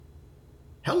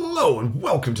Hello and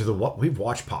welcome to the What We've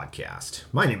Watched podcast.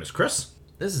 My name is Chris.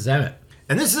 This is Emmett.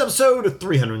 And this is episode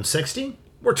 360.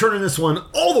 We're turning this one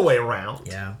all the way around.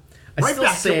 Yeah. I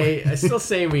still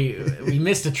say we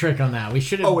missed a trick on that. We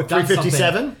should have with done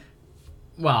 357? something.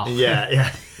 Well.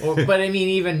 Yeah. But I mean,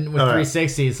 even with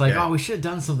 360, it's like, we should have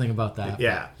done something about that.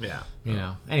 Yeah. You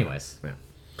know, anyways. Yeah.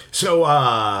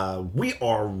 So we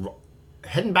are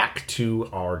heading back to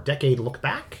our decade look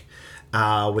back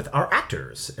with our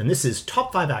actors. And this is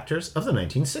top 5 actors of the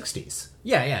 1960s.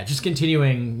 Yeah. Just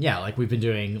continuing, like we've been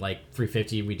doing, like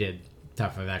 350, we did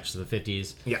top 5 actors of the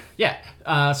 50s. Yeah.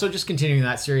 So just continuing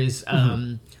that series.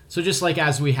 So just like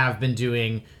as we have been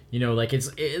doing, this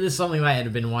is something that I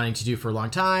had been wanting to do for a long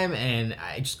time, and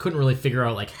I just couldn't really figure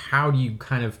out, like, how do you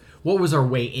what was our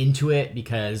way into it,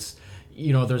 because,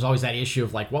 there's always that issue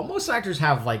of, like, well, most actors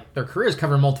have, like, their careers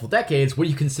cover multiple decades. What do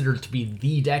you consider to be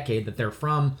the decade that they're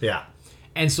from? Yeah.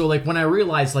 And so, like, when I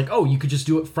realized, like, you could just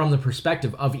do it from the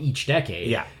perspective of each decade.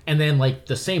 Yeah. And then, like,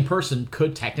 the same person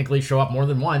could technically show up more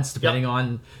than once, depending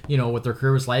on, what their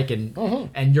career was like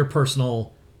and your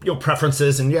personal... Your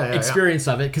preferences and experience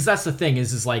of it. Because that's the thing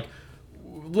is like,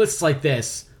 lists like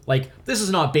this is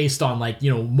not based on, like,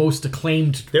 most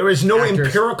acclaimed There is no actors.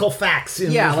 Empirical facts in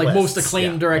these lists. Most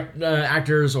acclaimed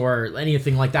actors or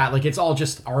anything like that. Like, it's all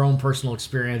just our own personal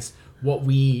experience, what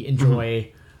we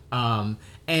enjoy.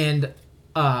 And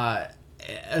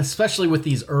especially with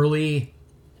these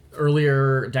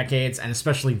earlier decades, and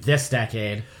especially this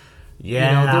decade,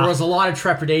 there was a lot of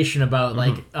trepidation about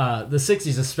the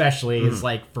 60s especially is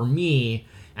like, for me,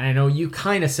 and I know you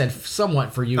kind of said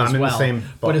somewhat for you as well, in the same boat.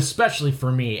 But especially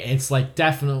for me, it's like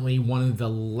definitely one of the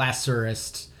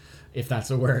lesserest, if that's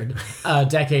a word,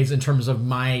 decades in terms of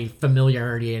my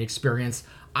familiarity and experience.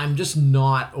 I'm just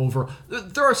not over.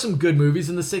 There are some good movies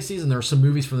in the 60s, and there are some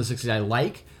movies from the 60s I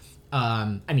like.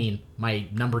 I mean, my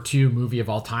number 2 movie of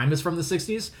all time is from the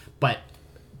 60s, but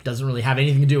doesn't really have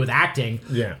anything to do with acting.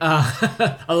 Yeah.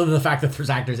 Other than the fact that there's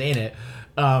actors in it.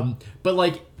 But,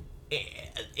 like,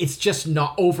 it's just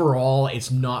not, overall,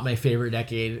 it's not my favorite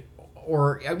decade.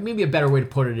 Or maybe a better way to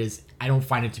put it is, I don't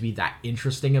find it to be that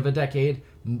interesting of a decade,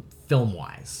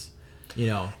 film-wise.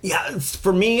 Yeah,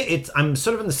 for me, I'm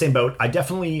sort of in the same boat. I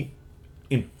definitely,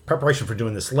 in preparation for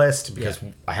doing this list, because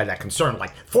I had that concern,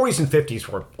 like 40s and 50s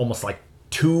were almost like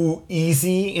too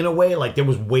easy in a way. Like, there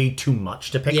was way too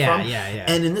much to pick from. Yeah.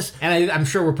 And in this, and I'm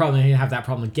sure we're probably going to have that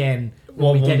problem again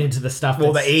when we get into the stuff.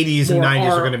 Well, the 80s and 90s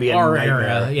are going to be a nightmare.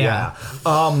 Era, yeah.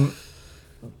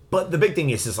 But the big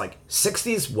thing is like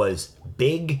 60s was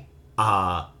big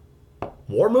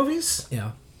war movies.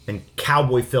 Yeah. And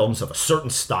cowboy films of a certain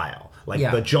style. Like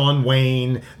the John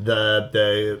Wayne,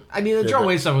 the John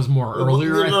Wayne stuff was more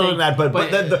earlier, I think.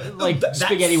 But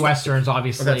spaghetti westerns,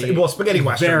 obviously. Well, spaghetti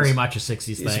westerns. Very much a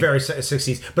 60s thing. It's very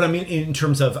 60s. But I mean, in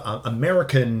terms of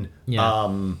American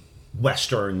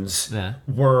westerns,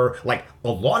 were like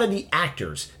a lot of the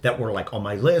actors that were like on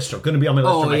my list, or going to be on my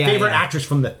list, are my favorite actors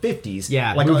from the 50s.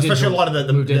 Yeah. Like, especially a lot of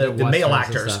the male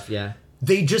actors. Stuff, yeah.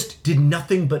 They just did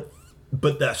nothing but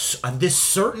this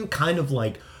certain kind of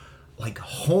like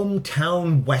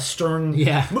hometown western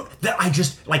that I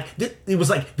just like. It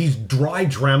was like these dry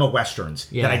drama westerns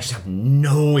that I just have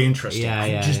no interest in.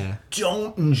 I just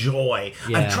don't enjoy.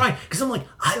 I'm trying, because I'm like,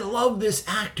 I love this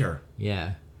actor.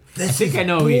 Yeah, I think I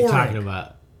know who you're talking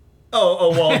about.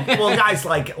 Well, guys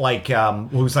like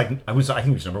who was like, I think he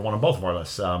was number 1 on both of our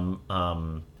lists.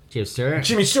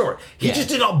 Jimmy Stewart. He just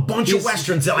did a bunch of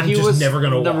westerns that I'm just never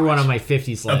going to watch. Number 1 on my 50s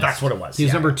list. Oh, that's what it was. He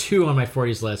was number 2 on my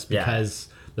 40s list because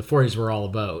the 40s were all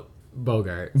about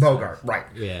Bogart. Right.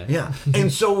 Yeah.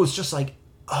 And so it was just like,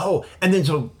 and then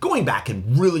so going back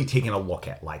and really taking a look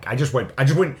at, like, I just went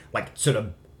like sort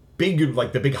of big,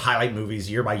 like the big highlight movies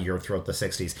year by year throughout the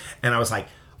 60s. And I was like,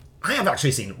 I have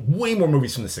actually seen way more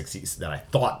movies from the 60s than I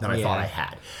thought I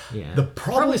had. Yeah. The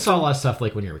problem, probably saw a lot of stuff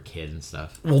like when you were a kid and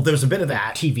stuff. Well, there's a bit of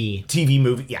that. TV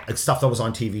movie. Yeah, it's stuff that was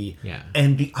on TV. Yeah.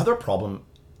 And the other problem,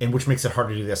 and which makes it hard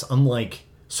to do this, unlike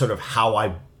sort of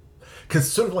how because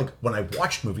sort of like when I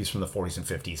watched movies from the 40s and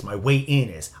 50s, my way in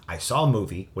is I saw a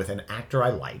movie with an actor I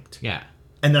liked. Yeah.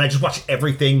 And then I just watched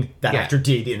everything that actor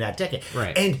did in that decade.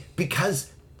 Right. And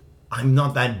because I'm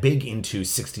not that big into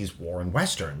 60s war and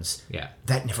westerns,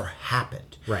 that never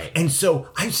happened. Right. And so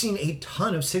I've seen a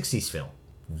ton of 60s film.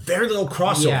 Very little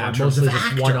crossover in terms of just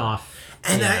actor. one-off.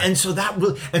 And so that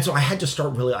really, and so I had to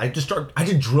start really, I had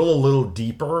to drill a little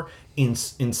deeper in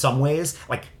some ways.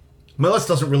 Like, my list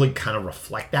doesn't really kind of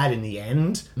reflect that in the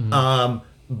end. Mm-hmm.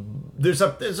 There's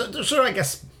sort of, I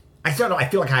guess, I don't know, I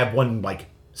feel like I have one, like,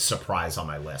 surprise on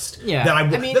my list. Yeah. That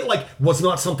that, like, was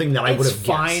not something that I would have guessed.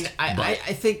 It's fine. Guessed,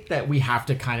 I think that we have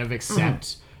to kind of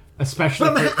accept especially.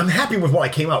 But I'm happy with what I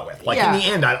came out with. Like in the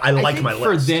end, I like my list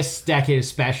for this decade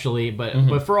especially,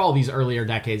 but for all these earlier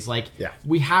decades, like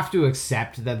we have to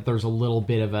accept that there's a little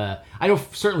bit of a. I know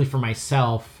certainly for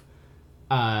myself,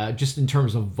 just in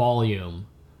terms of volume,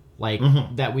 like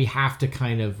that we have to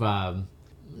kind of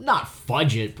not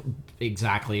fudge it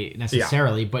exactly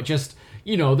necessarily, but just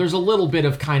there's a little bit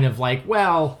of kind of like,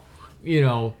 well,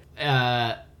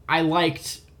 I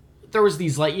liked. There was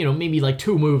these like maybe like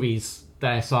 2 movies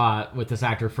that I saw with this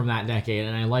actor from that decade,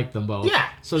 and I liked them both. Yeah.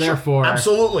 So therefore,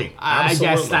 absolutely. I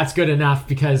guess that's good enough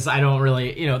because I don't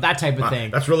really, that type of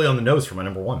thing. That's really on the nose for my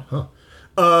number 1, huh?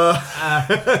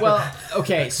 Well,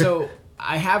 okay. So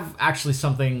I have actually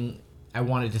something I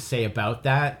wanted to say about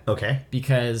that. Okay.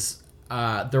 Because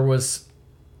I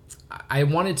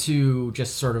wanted to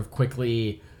just sort of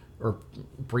quickly or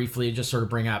briefly just sort of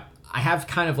bring up. I have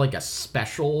kind of like a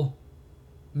special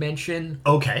mention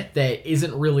that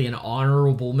isn't really an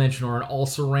honorable mention or an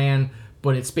also ran,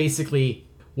 but it's basically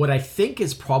what I think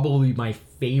is probably my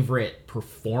favorite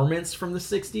performance from the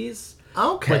 60s.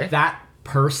 But that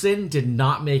person did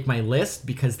not make my list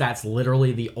because that's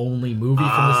literally the only movie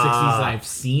from the 60s that I've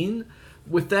seen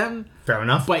with them. Fair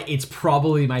enough. But it's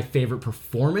probably my favorite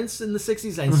performance in the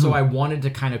 60s, and so I wanted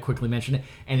to kind of quickly mention it.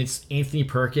 And it's Anthony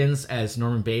Perkins as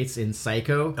Norman Bates in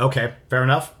Psycho. Okay, fair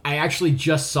enough. I actually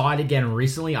just saw it again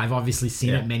recently. I've obviously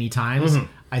seen it many times.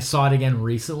 I saw it again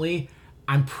recently.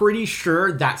 I'm pretty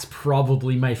sure that's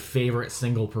probably my favorite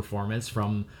single performance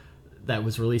that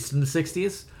was released in the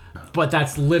 60s. But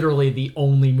that's literally the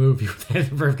only movie with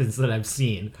Anthony Perkins that I've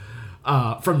seen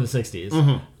from the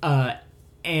 60s.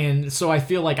 And so I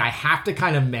feel like I have to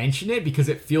kind of mention it because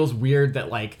it feels weird that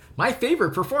like my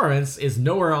favorite performance is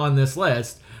nowhere on this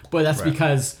list, but that's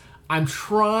because I'm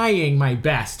trying my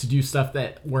best to do stuff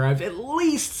where I've at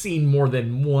least seen more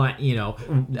than one,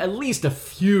 at least a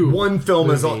few. One film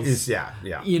movies,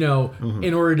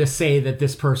 in order to say that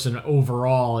this person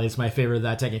overall is my favorite of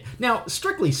that decade. Now,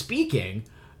 strictly speaking,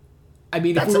 I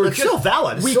mean, if we were still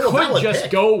valid. We could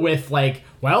just go with like,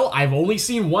 well, I've only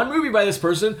seen one movie by this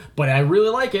person, but I really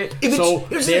like it. So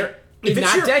in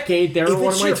that decade, they're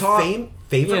one of my top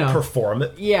favorite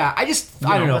performance. Yeah, I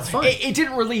don't know. It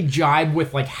didn't really jibe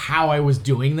with like how I was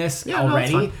doing this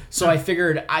already. So I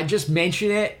figured I'd just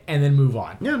mention it and then move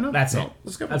on. Yeah, no, that's it.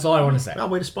 That's all I want to say. I'll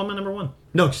way to spawn my number 1.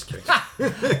 No, just kidding.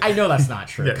 I know that's not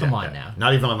true. Come on now.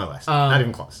 Not even on my list. Not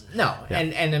even close. No,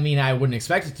 and I mean I wouldn't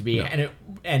expect it to be. No.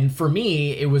 And for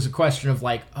me, it was a question of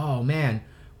like, oh man,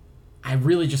 I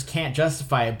really just can't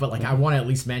justify it, but like I want to at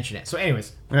least mention it. So,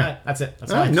 anyways, that's it.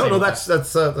 That's all no, that's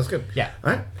good. Yeah.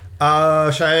 All right.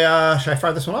 Should I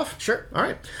fire this one off? Sure. All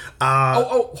right.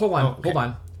 Hold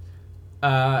on.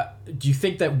 Do you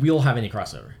think that we'll have any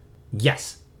crossover?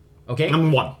 Yes. Okay.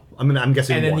 I'm one. I'm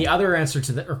guessing. And then 1. the other answer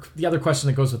to the other question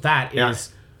that goes with that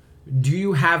is, do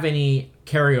you have any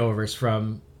carryovers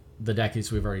from the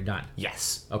decades we've already done?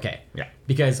 Yes. Okay. Yeah.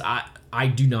 Because I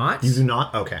do not. You do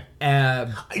not? Okay. I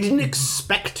didn't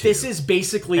expect to. This is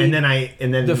basically and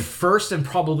then the first and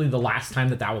probably the last time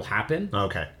that will happen.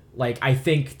 Okay. Like I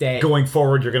think that going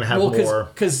forward you're going to have more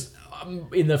because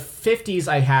in the 50s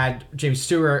I had James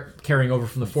Stewart carrying over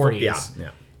from the 40s.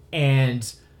 Yeah.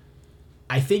 And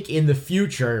I think in the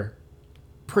future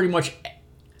pretty much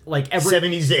like every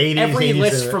 70s to 80s every 80s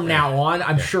list from now on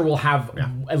I'm sure we'll have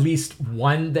at least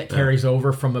one that carries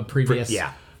over from a previous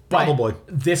probably.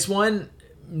 This one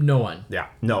no one. Yeah.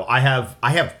 No, I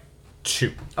have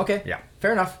 2. Okay. Yeah.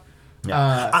 Fair enough.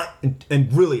 Yeah.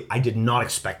 And really, I did not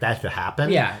expect that to happen.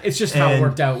 Yeah, it's just how it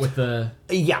worked out with the.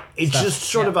 Yeah, it's stuff. Just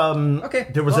sort of Okay.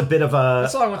 There was a bit of a.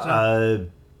 That's all I want to know.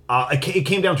 It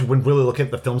came down to when really looking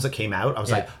at the films that came out, I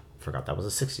was like, forgot that was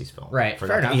a 60s film. Right.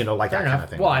 Fair enough. Like Fair that enough. kind of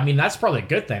thing. Well, I mean, that's probably a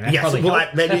good thing.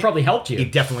 That probably helped you.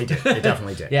 It definitely did. It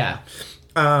definitely did. Yeah.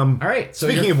 All right. So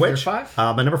speaking of which, your 5?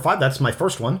 my number 5. That's my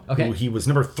first one. Okay. He was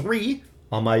number 3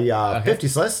 on my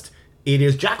 50s list. It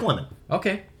is Jack Lemmon.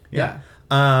 Okay. Yeah.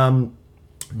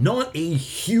 Not a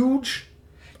huge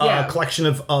collection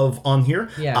of on here.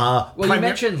 Yeah. Well, you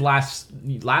mentioned last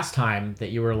time that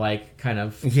you were like kind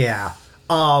of. Yeah.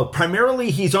 Primarily,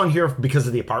 he's on here because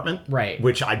of The Apartment, right?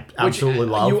 Which I absolutely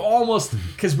love. You almost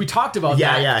because we talked about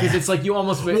that because it's like you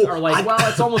almost are like,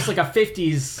 it's almost like a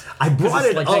 50s. I brought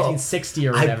it like up. 1960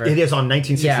 or whatever. It is on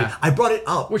 1960. Yeah. I brought it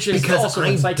up which is because also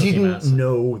I didn't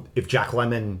know if Jack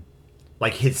Lemmon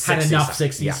like his had 60s enough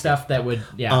 60s stuff that would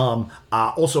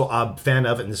also a fan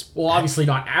of and this. Well, obviously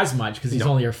not as much because he's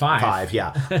only your 5. 5,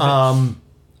 yeah.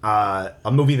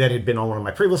 A movie that had been on one of my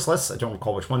previous lists. I don't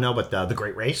recall which one now, but The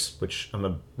Great Race, which I'm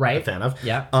a fan of.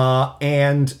 Yeah.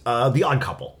 And The Odd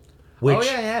Couple. which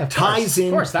of ties in.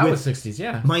 Of course, that with was 60s.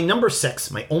 Yeah. my number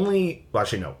 6. My only, well,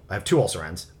 actually no, I have 2 also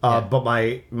rans. But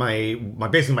my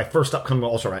basically my first upcoming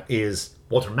also ran is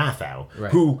Walter Matthau,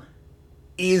 who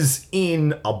is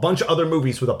in a bunch of other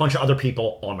movies with a bunch of other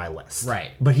people on my list.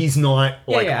 Right. But he's not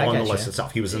on the list you.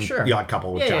 itself. He was in The Odd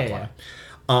Couple with Jack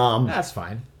Lemmon. That's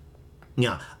fine.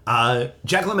 Yeah.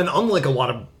 Jack Lemmon, unlike a lot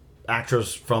of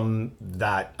actors from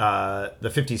that the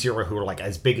 50s era who were like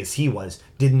as big as he was,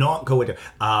 did not go into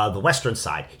the Western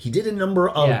side. He did a number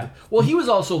of... Yeah. Well, he was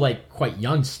also like quite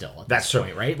young still at this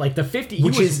point, right? Like the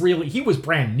 50s, he was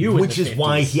brand new in the 50s. Which is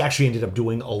why he actually ended up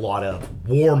doing a lot of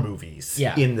war movies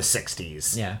in the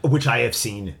 60s, which I have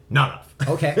seen none of.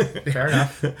 Okay, fair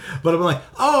enough. But I'm like,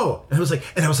 oh, and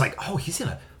I was like, oh, he's in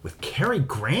a with Cary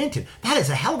Grant, and that is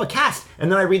a hell of a cast.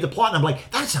 And then I read the plot, and I'm like,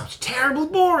 that sounds terribly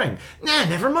boring. Nah,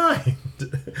 never mind.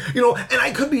 And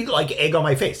I could be like egg on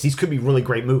my face. These could be really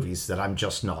great movies that I'm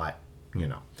just not,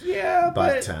 Yeah,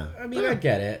 but I mean, I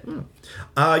get it.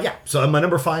 Yeah. So my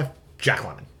number 5, Jack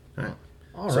Lemmon.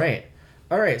 All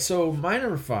right. So my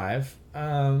number 5.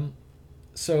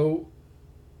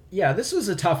 Yeah, this was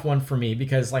a tough one for me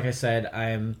because, like I said,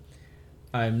 I'm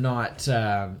not.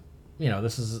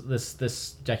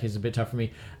 This decade's a bit tough for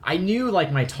me. I knew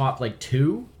like my top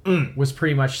 2 was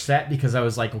pretty much set because I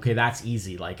was like, okay, that's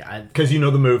easy. Like, because you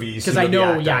know the movies. Because I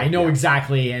know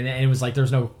exactly, and it was like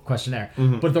there's no question there.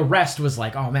 Mm-hmm. But the rest was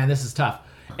like, oh man, this is tough.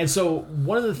 And so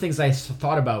one of the things I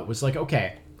thought about was like,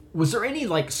 okay, was there any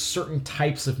like certain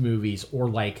types of movies or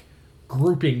like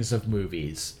groupings of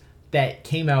movies that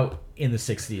came out in the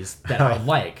 60s that I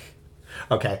like?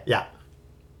 Okay, yeah.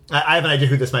 I have an idea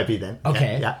who this might be then.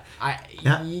 Okay. Yeah.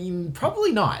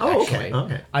 Probably not, oh, actually.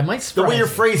 Okay. I might surprise you. The way you're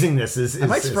phrasing this is... I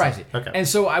might surprise you. Okay. And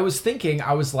so I was thinking,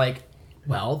 I was like,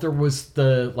 well, there was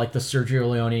the Sergio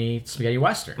Leone spaghetti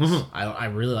westerns. Mm-hmm. I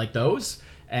really like those.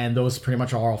 And those pretty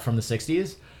much are all from the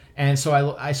 60s. And so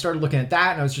I started looking at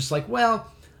that, and I was just like, well,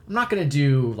 I'm not going to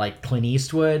do like Clint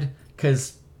Eastwood,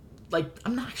 because like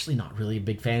I'm actually not really a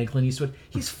big fan of Clint Eastwood.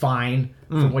 He's fine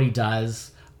for what he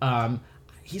does.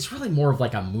 He's really more of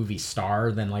like a movie star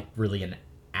than like really an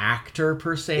actor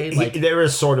per se. Like there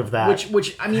is sort of that.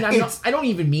 Which I mean, I don't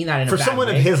even mean that in a bad way. For someone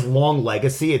of his long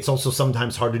legacy, it's also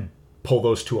sometimes hard to pull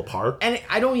those two apart. And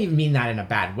I don't even mean that in a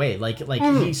bad way. Like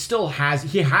he still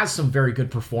has some very good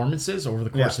performances over the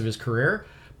course of his career,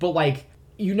 but like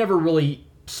you never really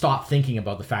stop thinking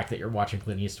about the fact that you're watching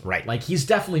Clint Eastwood. Right. Like he's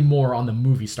definitely more on the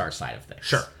movie star side of things.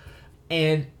 Sure.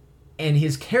 And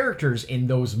his characters in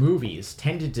those movies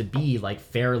tended to be like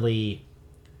fairly,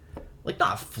 like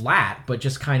not flat, but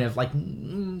just kind of like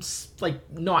not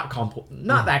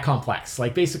that complex.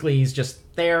 Like basically he's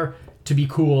just there to be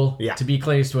cool, to be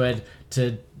Clint Eastwood,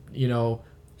 to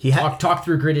talk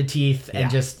through gritted teeth and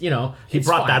just he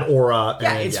brought that aura.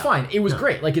 Yeah, it's fine. It was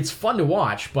great. Like it's fun to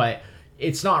watch, but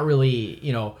it's not really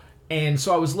And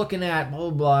so I was looking at blah blah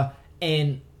blah,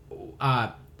 and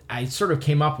I sort of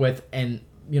came up with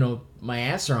my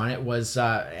answer on it was,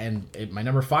 my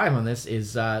number 5 on this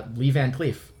is Lee Van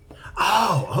Cleef.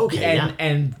 Oh, okay.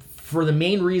 And for the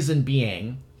main reason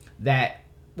being that,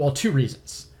 well, 2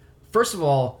 reasons. First of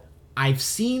all, I've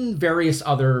seen various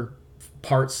other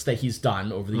parts that he's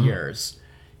done over the years.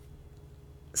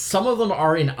 Some of them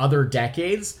are in other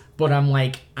decades, but I'm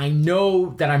like, I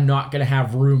know that I'm not going to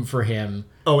have room for him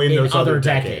in those other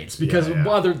decades because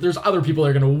there's other people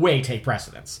that are going to way take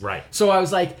precedence. Right. So I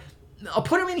was like, I'll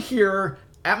put him in here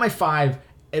at my 5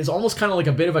 as almost kind of like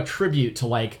a bit of a tribute to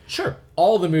like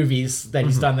all the movies that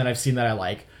he's done that I've seen that I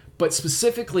like, but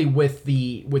specifically with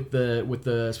the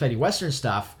spaghetti western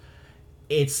stuff,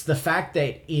 it's the fact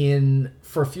that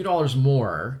For a Few Dollars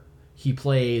More, he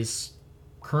plays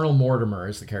Colonel Mortimer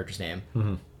is the character's name,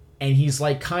 and he's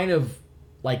like kind of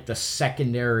like the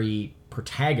secondary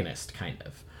protagonist kind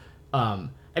of.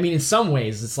 I mean, in some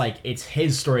ways, it's like it's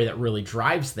his story that really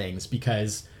drives things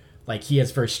because like he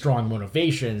has very strong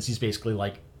motivations. He's basically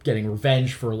like getting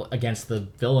revenge against the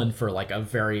villain for like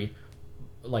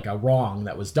a wrong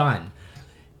that was done.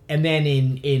 And then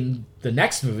in the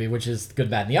next movie, which is Good,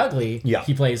 Bad, and the Ugly,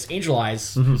 he plays Angel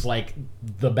Eyes, who's like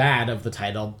the bad of the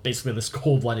title, basically this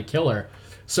cold-blooded killer.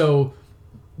 So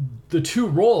the 2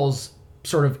 roles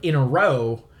sort of in a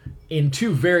row in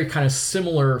 2 very kind of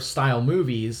similar style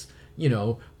movies,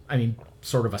 I mean,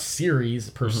 sort of a series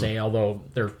per se, although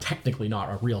they're technically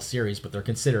not a real series, but they're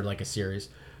considered like a series.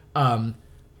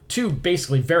 2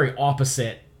 basically very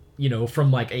opposite,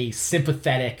 from like a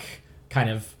sympathetic kind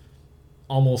of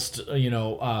almost,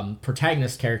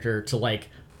 protagonist character to like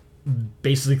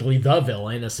basically the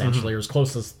villain essentially, or as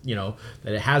close as,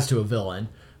 that it has to a villain.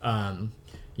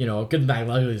 you know, Good, the Bad, and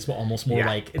the Ugly is almost more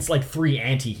like, it's like three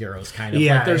anti-heroes kind of.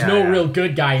 Yeah, like there's no real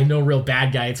good guy and no real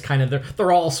bad guy. It's kind of,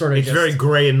 they're all sort of it's very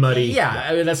gray and muddy. Yeah,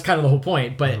 I mean, that's kind of the whole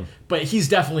point. But he's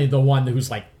definitely the one who's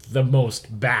like the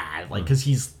most bad, like, because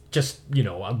he's just, you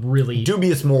know, a really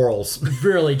dubious morals.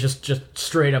 really just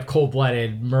straight up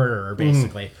cold-blooded murderer,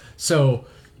 basically. So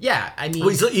yeah, I mean,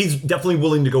 well, he's definitely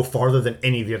willing to go farther than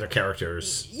any of the other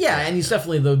characters. Yeah, and he's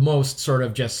definitely the most sort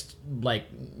of just like,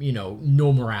 you know,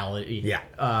 no morality.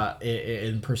 Yeah.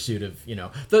 In pursuit of, you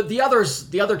know, the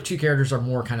other two characters are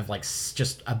more kind of like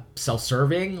just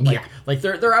self-serving. Like, like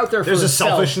they're out there for There's themselves. a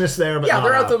selfishness there, but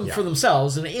they're out there for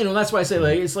themselves, and you know that's why I say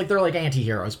like it's like they're like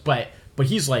anti-heroes, but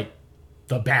he's like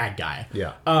the bad guy.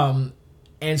 Yeah.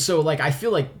 And so like I feel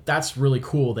like that's really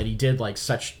cool that he did like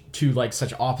such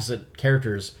opposite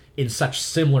characters in such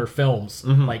similar films,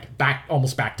 like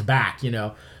almost back to back, you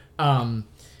know.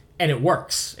 And it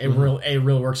works. It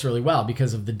really works really well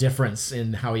because of the difference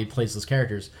in how he plays those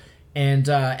characters. And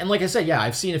like I said, yeah,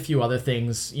 I've seen a few other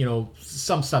things, you know,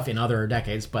 some stuff in other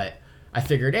decades, but I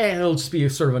figured, it'll just be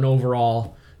sort of an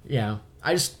overall, you know.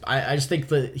 I just think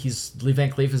that Lee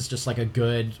Van Cleef is just like a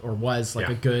good, or was like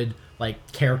a good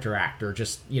like character actor.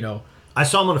 Just, you know, I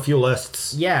saw him on a few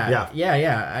lists. Yeah.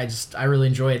 I really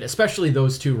enjoyed, especially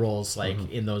those two roles, like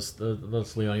in those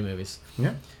Leone movies.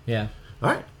 Yeah. All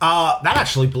right. That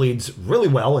actually bleeds really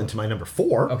well into my number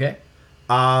 4. Okay.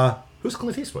 Who's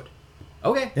Clint Eastwood?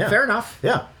 Okay. Yeah. Fair enough.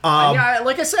 Yeah.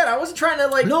 Like I said, I wasn't trying to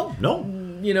like no.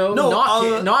 You know,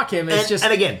 knock him. It's just,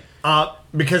 and again.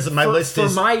 Because my list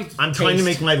is, I tried to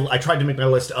make my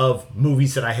list of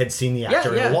movies that I had seen the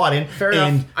actor a lot in. Fair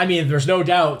enough. I mean, there's no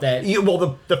doubt that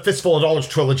the Fistful of Dollars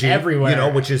trilogy, everywhere, you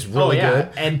know, which is really good,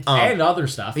 and other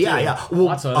stuff. Too. Yeah. Well,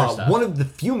 lots of other stuff. One of the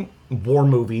few war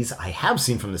movies I have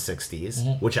seen from the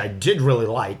 '60s, which I did really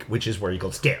like, which is Where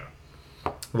Eagles Dare,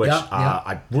 which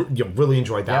I really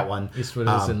enjoyed that one. Eastwood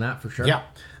is in that for sure. Yeah,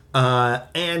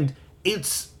 and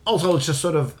it's just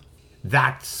sort of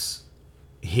that's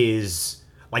his,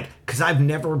 like, because I've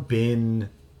never been,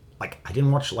 like, I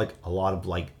didn't watch like a lot of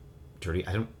like I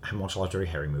haven't watched a lot of Dirty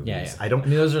Harry movies. Yeah. I don't. I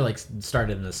mean, those are like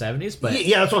started in the 70s, but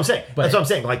that's what I'm saying. That's what I'm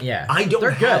saying. Like, I don't.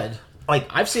 They're good. Like,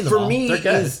 I've seen them all. They're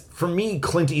good. For me,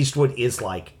 Clint Eastwood is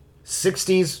like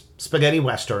 60s spaghetti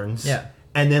westerns. Yeah.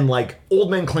 And then like old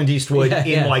man Clint Eastwood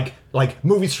in like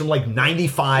movies from like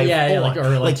 95 like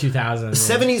early 2000s.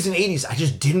 70s and 80s. I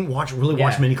just didn't watch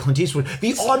many Clint Eastwood.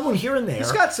 The odd one here and there.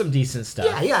 He's got some decent stuff.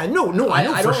 No, I don't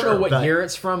know what year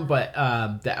it's from, but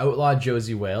The Outlaw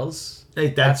Josie Wales.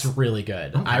 That's really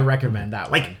good. Okay. I recommend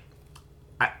that one.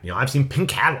 I've seen Pink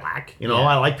Cadillac.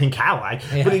 I like Pink Cadillac.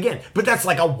 Yeah. But that's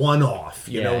like a one-off.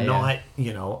 Not. He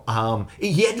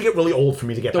had to get really old for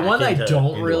me to get. The one I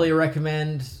don't really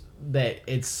recommend. That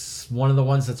it's one of the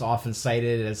ones that's often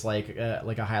cited as like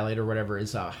a highlight or whatever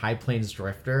is High Plains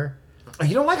Drifter.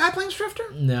 You don't like High Plains Drifter?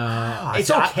 No, it's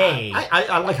okay.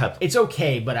 I like High Plains. It's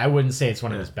okay, but I wouldn't say it's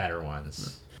one of his better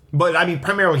ones. But I mean,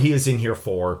 primarily he is in here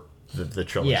for the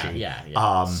trilogy.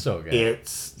 Yeah. So good.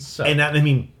 And I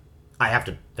mean, I have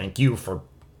to thank you for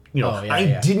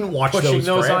I didn't watch pushing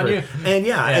those forever. On you.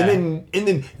 And and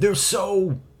then they're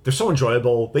so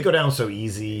enjoyable. They go down so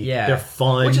easy. Yeah. They're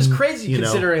fun. Which is crazy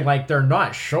considering like they're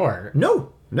not short.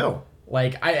 No.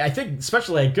 Like I think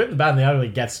especially like Good, the Bad, and the Ugly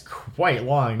gets quite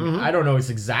long. Mm-hmm. I don't know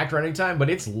its exact running time, but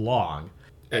it's long.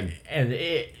 And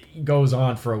it goes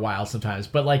on for a while sometimes.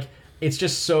 But like it's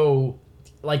just so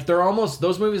like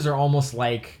those movies are almost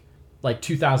like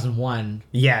 2001.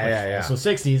 Yeah. So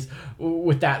 60s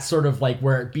with that sort of like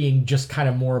where it being just kind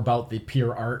of more about the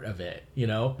pure art of it,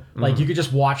 Like you could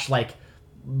just watch like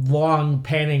long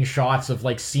panning shots of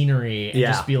like scenery and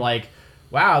just be like,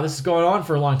 wow, this is going on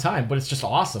for a long time, but it's just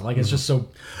awesome. Like it's just so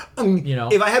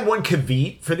if I had one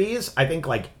caveat for these, I think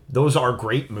like those are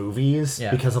great movies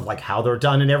because of like how they're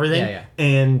done and everything.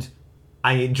 And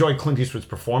I enjoy Clint Eastwood's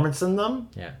performance in them.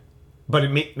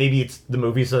 But maybe it's the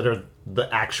movies that are the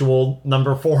actual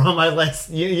number 4 on my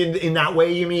list. In that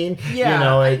way, you mean?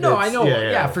 Yeah, I know.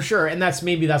 Yeah, for sure. And that's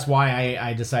why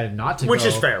I decided not to. Which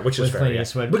is fair. Clint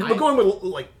Eastwood. But going with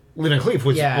like Lee Van Cleef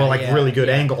was really good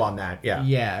angle on that. Yeah.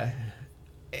 Yeah.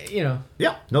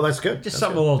 Yeah. No, that's good. Just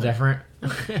something a little different.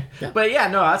 But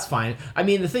that's fine. I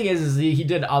mean, the thing is he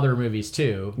did other movies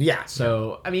too. Yeah.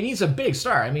 So I mean, he's a big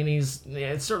star. I mean,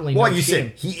 it's certainly. Well, you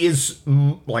said he is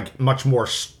like much more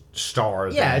star.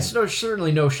 It's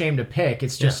certainly no shame to pick.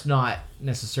 It's just not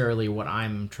necessarily what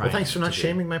I'm trying. Well, thanks for not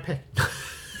shaming my pick.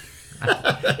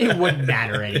 It wouldn't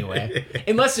matter anyway,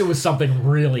 unless it was something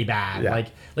really bad. Like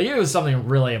if it was something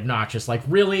really obnoxious. Like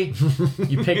really,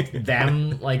 you picked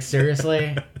them? Like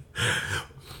seriously?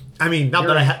 I mean, not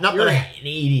that an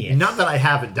idiot. Not that I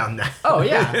haven't done that. Oh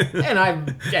yeah, and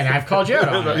I've called you out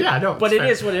on it. Yeah, no, but it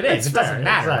is what it is. It doesn't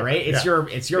matter, exactly.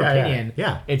 right? It's your opinion.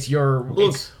 Yeah. It's your.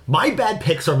 Look, my bad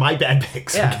picks are my bad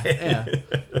picks. Yeah. Okay?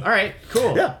 Yeah. All right.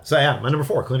 Cool. Yeah. So my number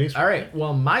 4, Clint Eastwood. All right.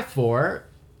 Well, my 4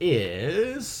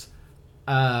 is.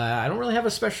 I don't really have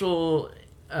a special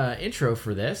intro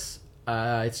for this.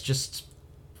 It's just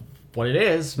what it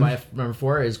is. My number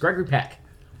 4 is Gregory Peck.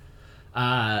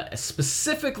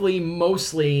 Specifically,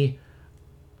 mostly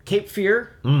Cape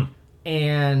Fear,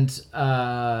 and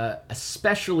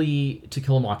especially To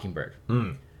Kill a Mockingbird.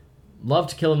 Love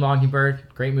To Kill a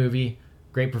Mockingbird. Great movie,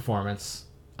 great performance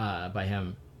by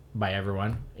him, by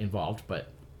everyone involved, but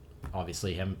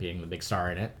obviously him being the big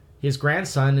star in it. His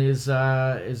grandson is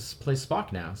plays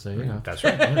Spock now, so you know. That's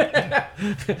right. Yeah.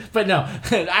 But no,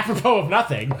 apropos of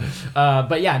nothing.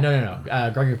 But yeah, no.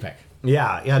 Gregory Peck.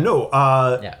 Yeah. Yeah.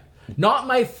 Not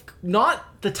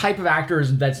the type of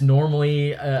actors that's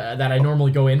normally that I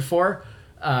normally go in for.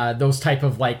 Those type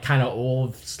of like kind of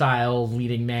old style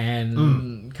leading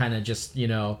man, kind of just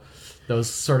those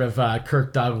sort of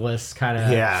Kirk Douglas kind of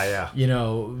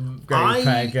Gregory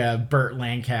Peck, Burt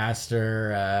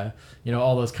Lancaster,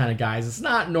 all those kind of guys. It's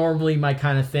not normally my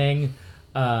kind of thing,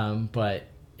 but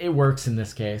it works in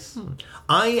this case.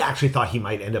 I actually thought he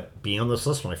might end up being on this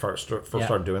list when I first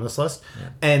started doing this list,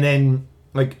 and then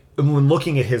like when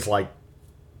looking at his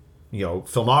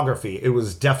filmography, it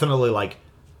was definitely like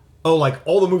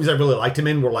all the movies I really liked him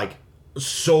in were like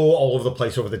so all over the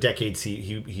place over the decades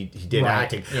he did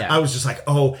acting. Yeah. I was just like,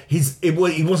 he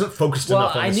wasn't focused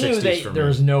enough on the 60s. I knew that there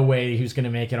was no way he was going to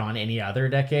make it on any other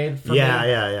decade for me.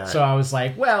 Yeah. So I was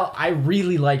like, well, I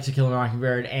really like To Kill a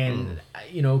Mockingbird, and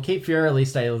Cape Fear, at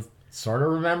least I sort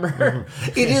of remember.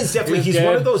 It is definitely he's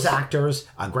one of those actors,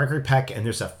 Gregory Peck, and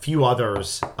there's a few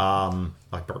others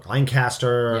like Burt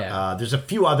Lancaster. There's a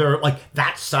few other like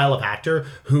that style of actor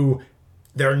who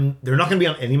they're not going to be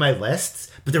on any of my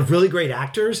lists, but they're really great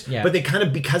actors. Yeah. But they kind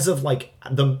of, because of like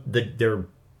the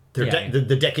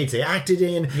decades they acted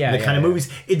in, the kind of movies,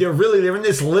 they're in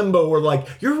this limbo where like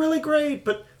you're really great,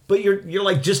 but you're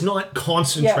like just not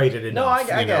concentrated enough.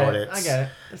 No, I get it. I get it.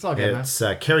 It's all good. It's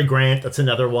Cary Grant. That's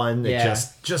another one that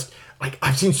just like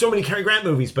I've seen so many Cary Grant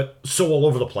movies, but so all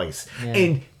over the place. Yeah.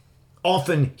 And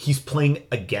often he's playing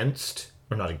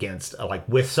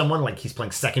with someone, like he's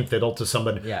playing second fiddle to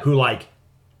someone who like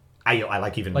I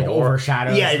like even like more.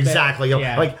 Overshadows. Yeah, exactly.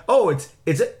 Yeah. Like,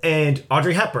 it's and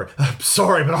Audrey Hepburn. I'm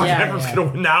sorry, but Audrey Hepburn's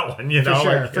gonna win that one.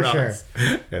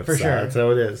 For sure. That's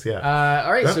how it is. Yeah.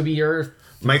 All right. So be your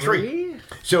my 3.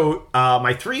 So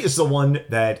my 3 is the one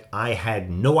that I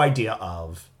had no idea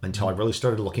of until I really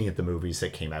started looking at the movies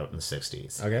that came out in the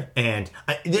 60s. Okay. And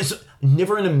there's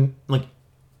never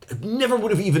never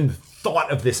would have even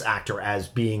thought of this actor as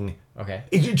being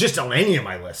just on any of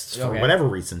my lists for whatever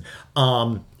reason.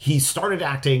 He started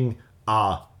acting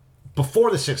before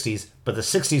the 60s, but the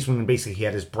 60s when basically he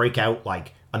had his breakout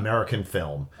like American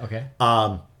film. Okay.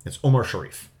 It's Omar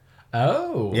Sharif.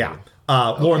 Oh. Yeah.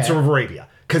 Lawrence of Arabia.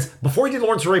 Because before he did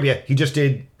Lawrence of Arabia, he just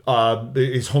did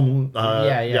his home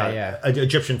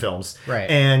Egyptian films. Right.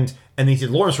 And then he did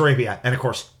Lawrence of Arabia, and of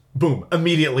course, boom,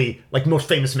 immediately, like most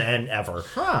famous man ever.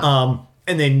 Huh.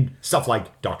 And then stuff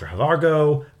like Dr.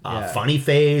 Zhivago, Funny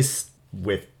Face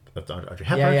with Audrey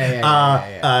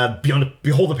Hepburn,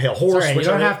 Behold the Pale Horse. Sorry, which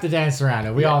you don't have to dance around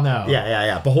it. We all know.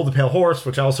 Yeah. Behold the Pale Horse,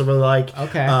 which I also really like.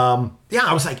 Okay.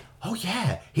 I was like,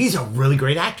 he's a really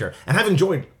great actor. And I've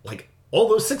enjoyed, like, all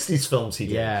those 60s films he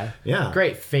did. Yeah.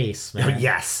 Great face, man.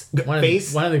 Yes. One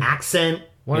of the accent.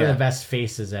 One of the best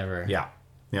faces ever. Yeah.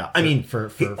 I mean,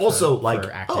 for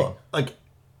acting. Like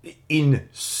in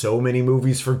so many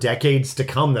movies for decades to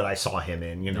come that I saw him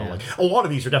in, like a lot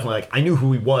of these are definitely like I knew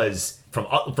who he was from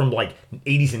like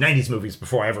 80s and 90s movies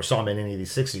before I ever saw him in any of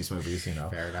these 60s movies,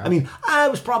 Fair enough. I mean, I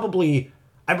was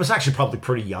actually probably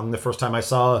pretty young the first time I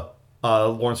saw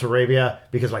Lawrence of Arabia,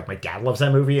 because like my dad loves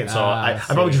that movie, and so I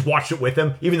probably just watched it with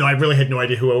him, even though I really had no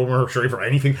idea who Omar Sharif or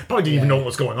anything. Probably didn't even know what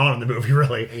was going on in the movie,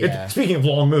 really. Speaking of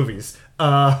long movies,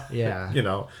 well,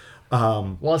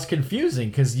 it's confusing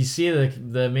because you see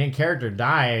the main character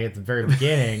die at the very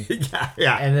beginning,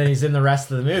 and then he's in the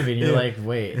rest of the movie, and you're like,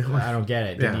 wait, I don't get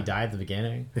it. Did he die at the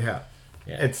beginning? Yeah.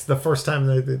 It's the first time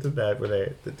they did that, where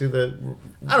they do the...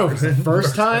 I don't know if it's the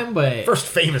first time, but... First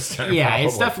famous time, yeah, probably.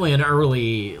 It's definitely an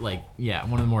early, one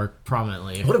of the more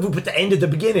prominently... What if we put the end at the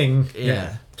beginning?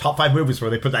 Yeah. Top 5 movies where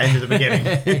they put the end at the beginning.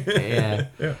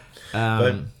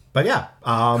 But yeah.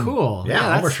 Cool.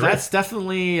 Yeah, that's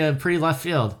definitely a pretty left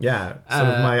field. Yeah.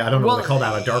 I don't know what they call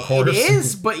that, a dark horse. It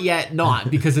is, but yet not,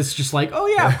 because it's just like, oh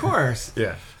yeah, of course.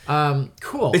 Yeah.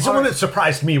 Cool. It's the one that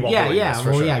surprised me while doing this,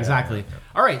 for sure. Exactly.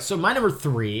 All right, so my number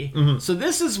 3. Mm-hmm. So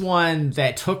this is one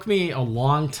that took me a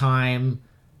long time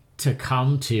to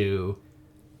come to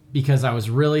because I was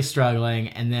really struggling,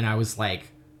 and then I was like,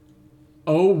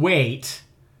 oh, wait,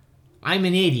 I'm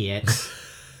an idiot.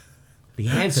 The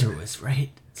answer was right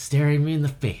staring me in the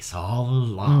face all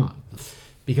along.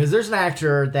 Because there's an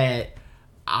actor that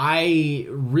I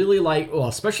really like, well,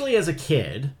 especially as a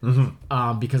kid,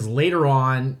 because later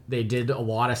on they did a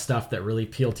lot of stuff that really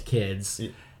appealed to kids.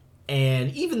 Yeah.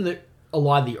 And even a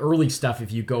lot of the early stuff,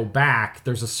 if you go back,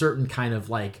 there's a certain kind of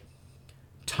like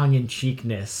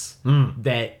tongue-in-cheekness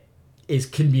that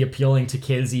can be appealing to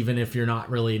kids, even if you're not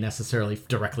really necessarily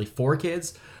directly for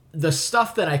kids. The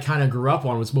stuff that I kind of grew up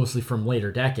on was mostly from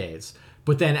later decades.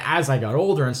 But then as I got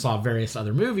older and saw various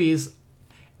other movies,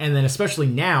 and then especially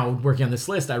now, working on this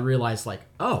list, I realized, like,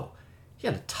 oh, he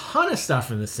had a ton of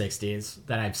stuff in the 60s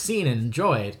that I've seen and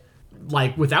enjoyed,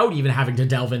 like, without even having to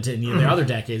delve into any of the other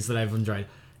decades that I've enjoyed.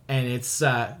 And it's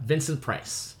Vincent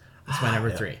Price. That's my number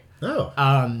 3.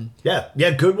 Oh.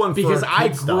 Yeah, good one for because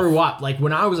I stuff. grew up, like,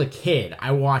 when I was a kid,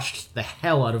 I watched the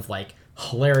hell out of, like,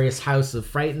 hilarious House of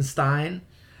Frightenstein.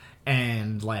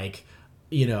 And, like,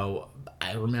 you know,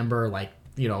 I remember, like,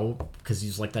 you know, because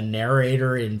he's like the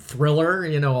narrator in Thriller,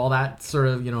 you know, all that sort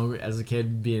of, you know, as a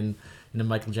kid being into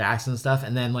Michael Jackson and stuff.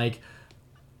 And then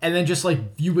just like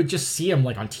you would just see him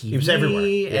like on TV. He was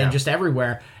everywhere. And just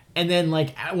everywhere. And then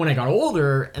like when I got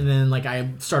older and then like I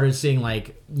started seeing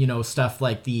like, you know, stuff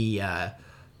like the,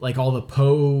 like all the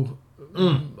Poe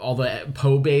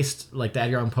based, like the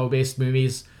Edgar Allan Poe based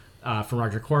movies from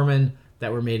Roger Corman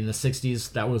that were made in the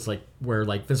 60s. That was like where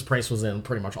like Vincent Price was in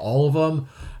pretty much all of them.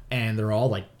 And they're all,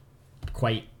 like,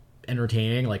 quite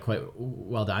entertaining, like, quite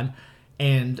well done.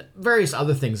 And various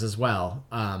other things as well.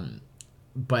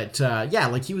 But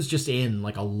like, he was just in,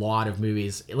 like, a lot of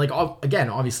movies. Like, again,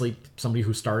 obviously, somebody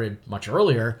who started much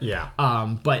earlier. Yeah.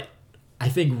 But I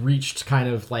think reached kind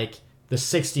of, like, the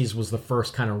 60s was the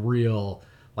first kind of real...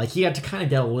 Like, he had to kind of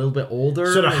get a little bit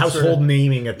older. Sort of household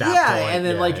naming at that point. Yeah, and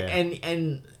then,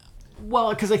 and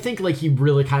well, because I think, like, he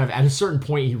really kind of, at a certain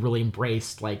point, he really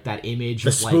embraced, like, that image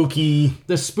of, spooky. Like...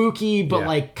 The spooky, but,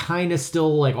 like, kind of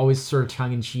still, like, always sort of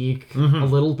tongue-in-cheek a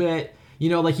little bit. You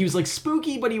know, like, he was, like,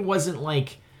 spooky, but he wasn't,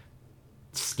 like,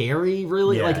 scary,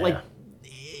 really. Yeah,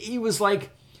 he was,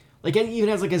 like, even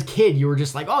as, like, as a kid, you were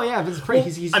just like, oh, yeah, Vincent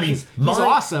Price, he's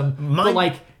awesome. But,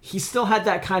 like, he still had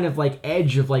that kind of, like,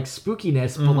 edge of, like,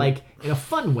 spookiness, but, like, in a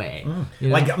fun way. You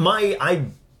know? Like, I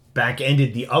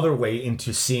back-ended the other way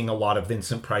into seeing a lot of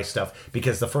Vincent Price stuff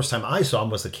because the first time I saw him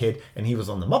was a kid and he was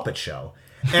on the Muppet Show.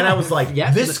 And I was like,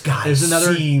 this guy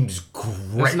seems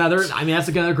great. That's another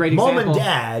great example. Mom and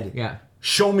Dad,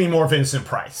 show me more Vincent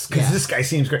Price because this guy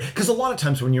seems great. Because a lot of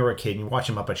times when you were a kid and you watch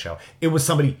a Muppet Show, it was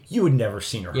somebody you had never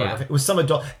seen or heard of. It was some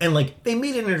adult. And like, they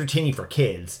made it entertaining for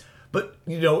kids. But,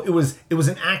 you know, it was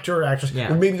an actor or actress.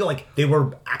 Yeah. Or maybe, like, they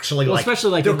were actually, like...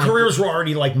 Especially, like... Their careers were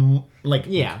already, done.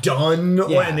 Yeah.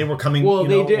 And they were coming, well,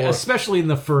 they did, especially in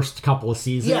the first couple of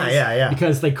seasons. Yeah.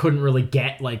 Because they couldn't really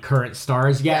get, like, current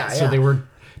stars yet. So they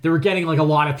were getting, like, a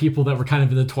lot of people that were kind of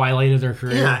in the twilight of their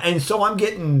career. Yeah, and so I'm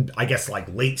getting, I guess, like,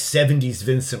 late 70s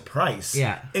Vincent Price.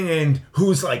 Yeah. And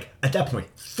who's, like, at that point,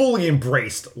 fully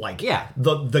embraced, like, and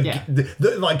of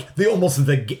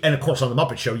course on the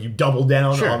Muppet Show, you double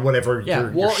down on whatever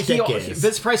your shtick is.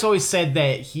 Vince Price always said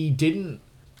that he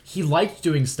liked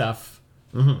doing stuff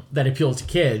that appealed to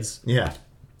kids. Yeah.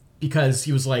 Because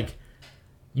he was like,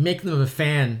 you make them a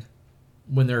fan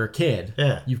when they're a kid.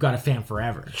 Yeah. You've got a fan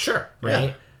forever. Sure. Right?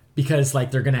 Yeah. Because,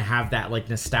 like, they're going to have that, like,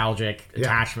 nostalgic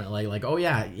attachment. Like, oh,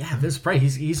 yeah, Vince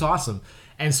Price, he's awesome.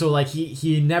 And so, like,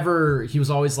 he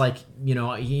was always, like, you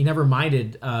know, he never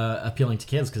minded appealing to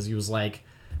kids because he was like,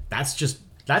 that just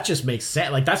makes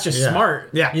sense. Like, that's just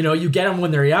smart. Yeah. You know, you get them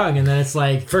when they're young, and then it's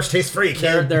like... First taste free,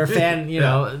 kid. They're a fan, you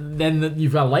know, then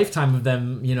you've got a lifetime of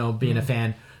them, you know, being a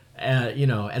fan. You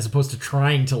know, as opposed to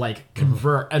trying to like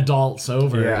convert adults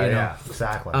over. Yeah,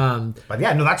 exactly. But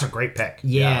yeah, no, that's a great pick.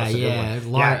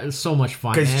 So much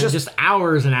fun. Just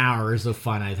hours and hours of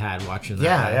fun I've had watching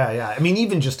that. Yeah. I mean,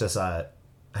 even just as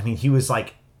he was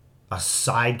like a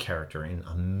side character in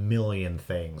a million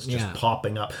things, just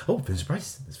popping up. Oh, Vincent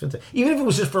Price. Even if it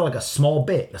was just for like a small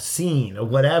bit, a scene or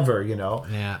whatever, you know.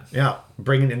 Yeah.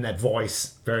 Bringing in that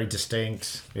voice, very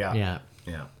distinct. Yeah.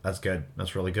 That's good.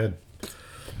 That's really good.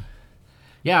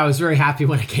 Yeah, I was very happy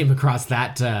when I came across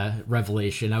that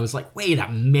revelation. I was like, wait a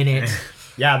minute.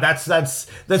 Yeah, that's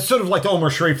sort of like the Omar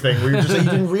Sharif thing, where you're just like,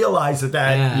 you didn't realize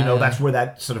that you know, that's where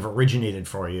that sort of originated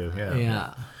for you.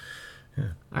 Yeah.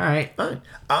 All right.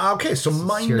 Okay, so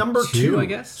my your number two, two, I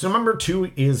guess? So number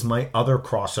two is my other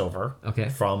crossover. Okay.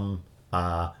 From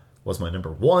was my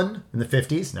number one in the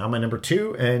 50s. Now my number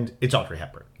two, and it's Audrey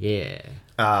Hepburn. Yeah.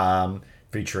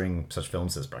 Featuring such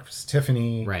films as Breakfast at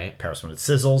Tiffany, Right. Paris When It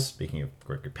Sizzles. Speaking of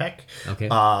Gregory Peck. Okay.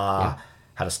 How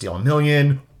to Steal a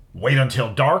Million. Wait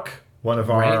Until Dark. One of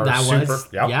our that super, was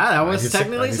that was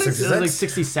technically 6. It was like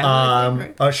 67. I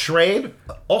think, right? Charade,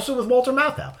 also with Walter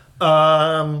Matthau.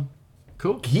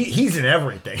 Cool. He's in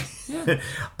everything. Yeah.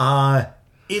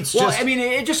 It's Well, just I mean,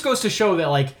 it just goes to show that,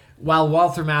 like, while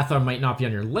Walter Matthau might not be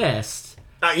on your list,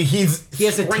 he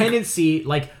has a tendency,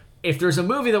 like, if there's a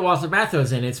movie that Walter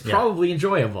Matthau's in, it's probably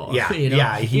enjoyable. Yeah, you know?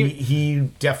 yeah. He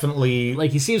definitely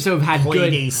like, he seems to have had played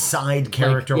good a side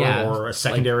character or a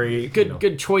secondary.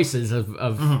 Good choices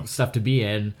of stuff to be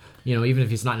in. You know, even if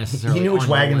he's not necessarily. He knew which on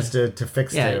your wagons list. to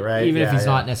fix Yeah, to, right? even if he's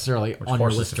not necessarily on your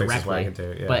horses list to fix his directly. wagon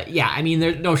to, yeah. But yeah, I mean,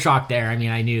 there's no shock there. I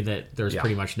mean, I knew that there was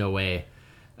pretty much no way.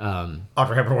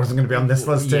 Audrey Hepburn wasn't going to be on this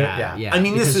list too. Yeah. I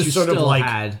mean, this Because is sort of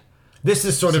like this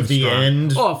is sort of the strong.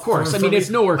 end. Oh, of course. I mean,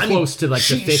 it's nowhere close to like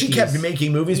the 50s. She kept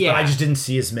making movies, Yeah. but I just didn't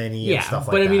see as many and stuff like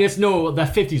that. but I mean, the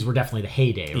 50s were definitely the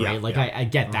heyday, right? Yeah, like yeah. I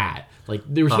get that. Like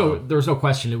there was no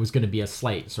question it was going to be a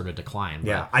slight sort of decline.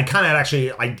 Yeah, I kind of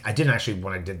actually, I didn't actually,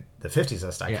 when I did the 50s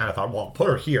list, I kind of thought, well, I'll put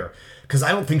her here. Because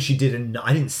I don't think she did,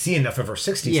 I didn't see enough of her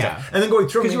 60s stuff. And then going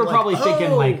through, because you were probably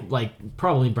thinking like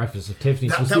probably Breakfast at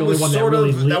Tiffany's was the only one that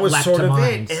really leapt to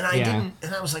mind. And I didn't,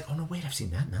 and I was like, oh no, wait, I've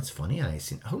seen that, and that's funny. And I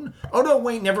seen, oh no,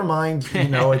 wait, never mind. You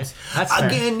know, it's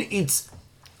again, it's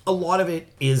a lot of it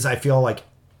is I feel like,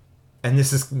 and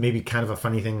this is maybe kind of a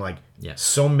funny thing, like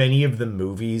so many of the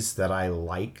movies that I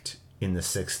liked in the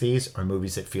 60s are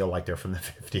movies that feel like they're from the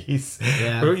 50s.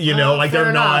 Yeah. You know, like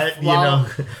they're enough. not, well,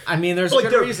 you know. I mean, there's like a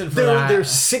good reason for that. They're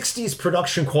 60s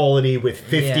production quality with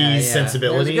 50s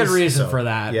sensibilities. There's a good reason for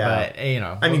that, but, you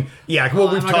know. I mean,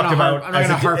 well, we've talked about... I'm not going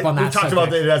to harp on that We've talked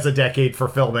about it as a decade for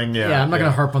filming, I'm not going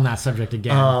to harp on that subject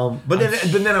again. But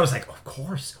then I was like, of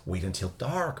course, Wait Until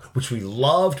Dark, which we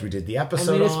loved. We did the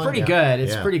episode I mean, it's on. pretty good.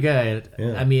 It's pretty good.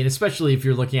 Yeah. I mean, especially if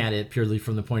you're looking at it purely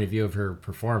from the point of view of her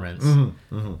performance.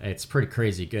 It's pretty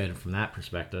crazy good from that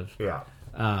perspective. Yeah.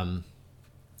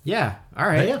 All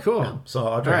right. Cool. Yeah. So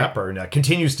Audrey Hepburn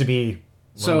continues to be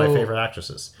one of my favorite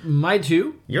actresses. My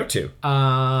two. Your two.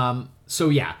 So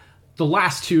yeah, the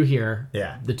last two here.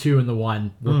 Yeah. The 2 and the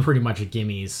 1 were pretty much a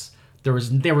gimmies.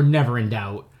 They were never in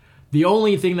doubt. The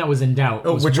only thing that was in doubt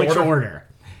was which order.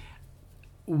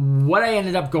 What I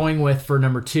ended up going with for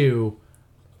number 2,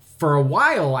 for a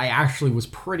while, I actually was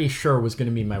pretty sure was going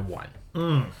to be my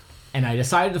 1. And I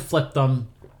decided to flip them.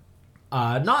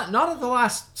 Not at the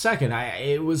last second.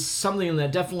 It was something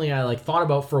that definitely I thought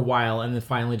about for a while, and then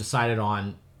finally decided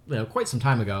on, quite some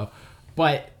time ago.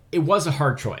 But it was a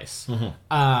hard choice.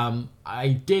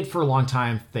 I did for a long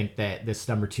time think that this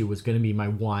number 2 was going to be my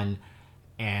 1,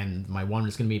 and my 1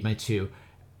 was going to be my 2.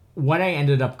 What I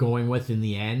ended up going with in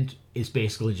the end is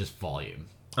basically just volume.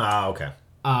 Okay.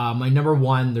 My number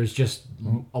 1, there's just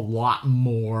a lot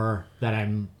more that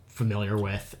I'm familiar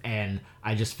with, and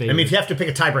I just figured... I mean, if you have to pick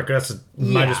a tiebreaker,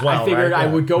 might as well, I figured right? I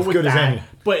would go with good that. As any.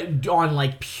 But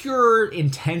on pure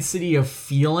intensity of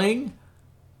feeling,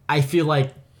 I feel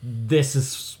like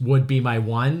this would be my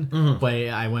 1, but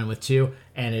I went with 2,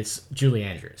 and it's Julie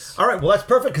Andrews. All right, well, that's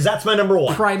perfect, because that's my number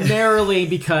 1. Primarily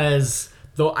because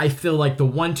though I feel like the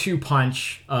 1-2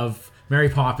 punch of Mary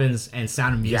Poppins and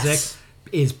Sound of Music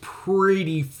is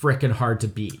pretty freaking hard to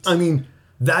beat. I mean,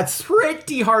 that's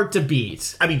pretty hard to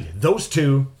beat. I mean, those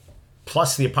two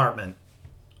plus The Apartment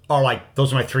are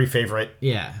those are my 3 favorite.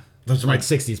 Yeah. Those are my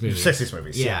 60s movies. 60s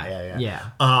movies.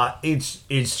 Yeah.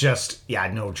 It's just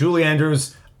no, Julie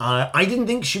Andrews. I didn't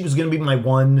think she was going to be my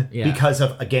 1 because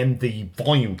of, again, the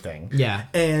volume thing. Yeah.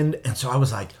 And so I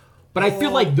was like, but I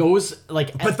feel like those,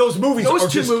 but those movies, those are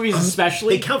 2 just, movies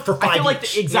especially, they count for 5 I feel like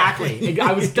each. Exactly.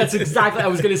 That's exactly. I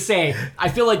was gonna say. I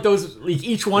feel like those,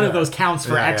 each one of those counts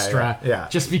for extra. Yeah.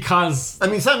 Just because. I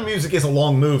mean, Sound of Music is a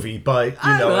long movie, but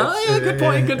you know. Good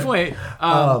point. Good point.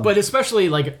 But especially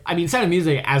Sound of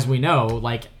Music, as we know,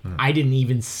 I didn't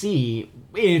even see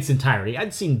in its entirety.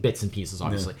 I'd seen bits and pieces,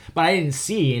 obviously, but I didn't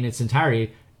see in its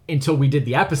entirety until we did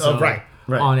the episode. Right.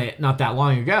 On it not that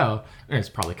long ago. It's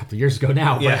probably a couple of years ago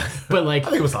now. But I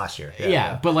think it was last year.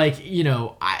 But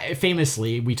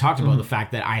famously, we talked about the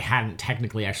fact that I hadn't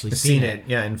technically actually seen it.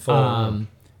 Yeah, in full.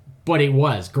 But it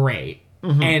was great.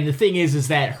 And the thing is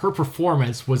that her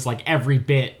performance was every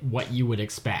bit what you would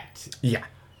expect. Yeah.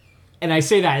 And I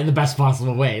say that in the best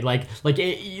possible way.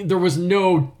 There was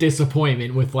no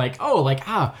disappointment with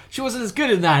she wasn't as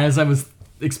good in that as I was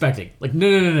expecting. Like,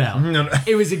 no. No.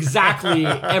 It was exactly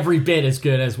every bit as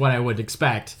good as what I would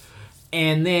expect.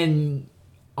 And then,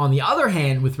 on the other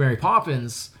hand, with Mary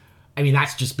Poppins, I mean,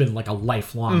 that's just been like a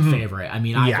lifelong favorite. I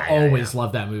mean, I've always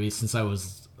loved that movie since I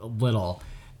was little.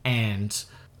 And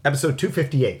episode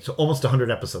 258, so almost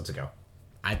 100 episodes ago.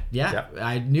 I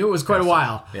knew it was quite a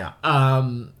while.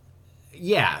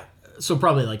 Yeah. So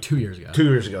probably like 2 years ago. 2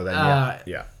 years ago then,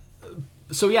 yeah.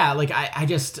 So yeah, like I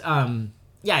just I mean,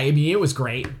 it was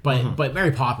great, but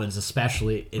Mary Poppins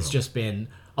especially, it's just been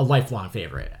a lifelong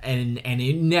favorite, and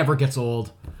it never gets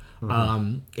old.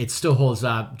 It still holds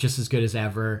up just as good as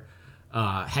ever.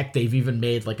 Heck, they've even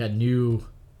made like a new,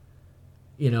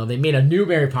 they made a new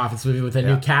Mary Poppins movie with a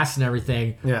new cast and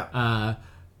everything. Yeah.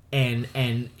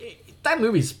 And that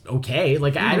movie's okay.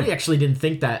 Like, I actually didn't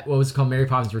think that, what was it called, Mary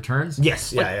Poppins Returns?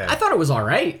 Yes, like, I thought it was all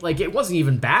right. Like, it wasn't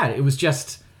even bad. It was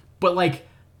just, but like,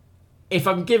 if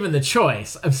I'm given the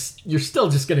choice, you're still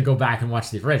just going to go back and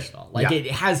watch the original. Like, it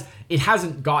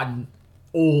hasn't gotten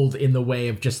old in the way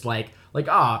of just like,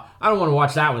 I don't want to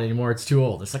watch that one anymore. It's too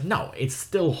old. It's like, no, it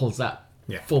still holds up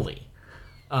fully.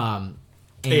 And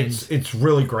it's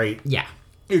really great. Yeah.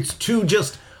 It's two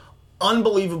just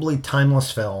unbelievably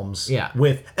timeless films. Yeah.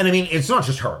 And I mean, it's not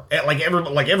just her. Like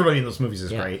everybody in those movies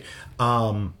is great.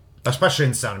 Especially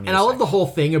in Sound of Music. And I love the whole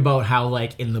thing about how,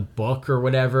 like, in the book or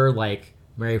whatever, like,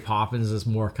 Mary Poppins is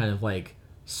more kind of like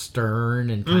stern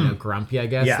and kind of grumpy, I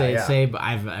guess they say. But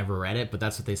I've never read it, but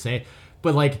that's what they say.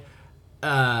 But like,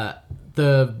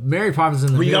 the Mary Poppins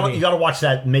in the movie, you gotta watch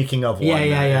that making of one.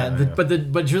 Yeah.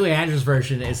 But Julie Andrews'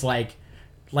 version is like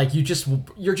you're just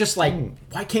like,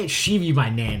 why can't she be my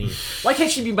nanny? Why can't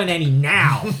she be my nanny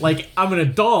now? Like, I'm an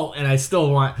adult and I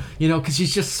still want, because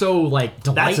she's just so like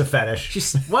delightful. That's a fetish.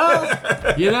 She's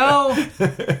Now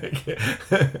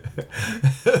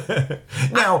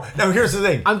here's the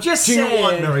thing. I'm just saying. Do you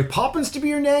want saying, Mary Poppins to be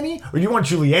your nanny, or do you want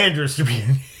Julie Andrews to be your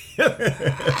nanny?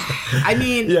 I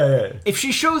mean, if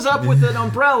she shows up with an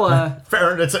umbrella,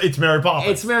 fair. It's Mary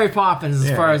Poppins. It's Mary Poppins as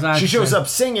far as I'm. She shows up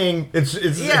singing. I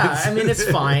mean, it's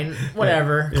fine.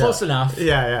 Whatever, close enough.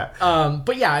 Yeah.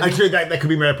 But yeah, I mean, actually, that could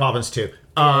be Mary Poppins too.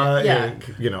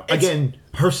 Again,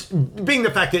 her being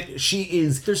the fact that she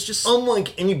is, there's just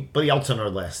unlike anybody else on our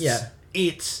list. Yeah,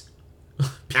 it's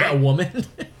a woman.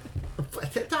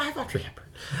 I have Audrey Hepburn.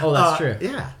 Oh, that's true.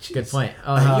 Yeah, good point.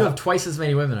 You have twice as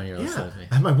many women on your list as me.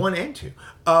 I have my 1 and 2.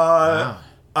 Wow.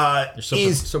 You're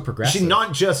so progressive. She's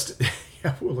not just.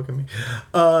 Look at me.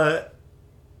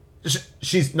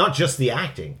 She's not just the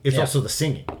acting; it's also the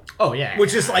singing. Oh yeah,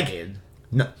 which is like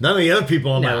none of the other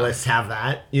people on my list have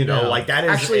that. Like that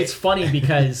is actually. It's funny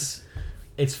because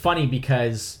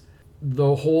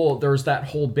there's that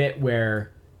whole bit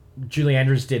where Julie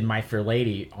Andrews did My Fair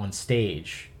Lady on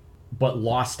stage, but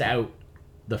lost out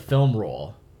the film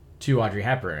role to Audrey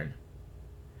Hepburn,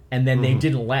 and then they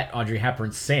didn't let Audrey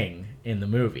Hepburn sing in the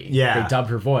movie. They dubbed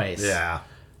her voice.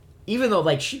 Even though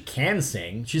like she can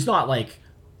sing, she's not like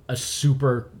a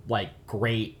super like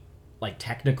great like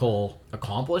technical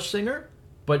accomplished singer,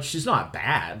 but she's not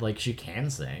bad. Like she can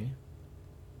sing.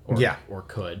 Or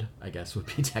could, I guess would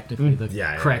be technically the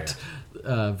correct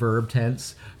verb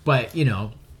tense. But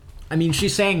I mean, she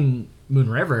sang Moon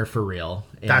River for real.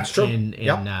 That's true.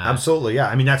 Absolutely. Yeah.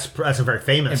 I mean, that's a very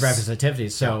famous. In Breakfast at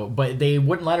Tiffany's. So, but they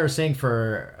wouldn't let her sing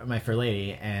for My Fair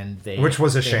Lady, and which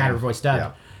was a shame. They had her voice dubbed.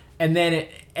 Yeah. And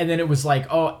then it was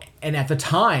like, and at the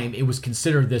time it was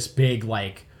considered this big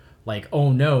like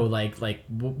oh no,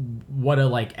 what a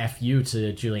like fu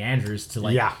to Julie Andrews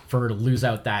to for her to lose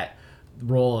out that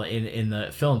role in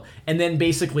the film. And then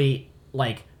basically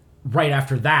like right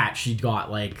after that she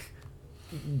got like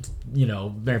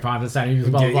Mary Poppins, blah,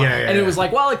 blah, blah. And it was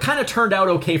like, well, it kind of turned out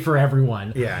okay for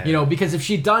everyone. Because if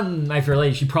she'd done My Fair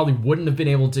Lady, she probably wouldn't have been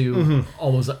able to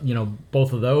all those,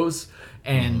 both of those.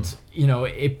 And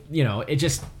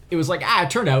it was like, it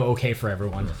turned out okay for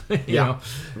everyone.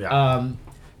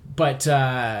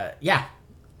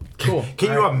 Cool.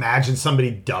 Can you imagine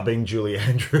somebody dubbing Julie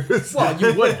Andrews? Well,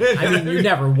 you wouldn't. I mean, you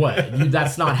never would.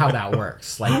 That's not how that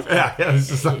works. Like, it's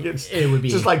just like it would be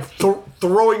just like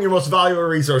throwing your most valuable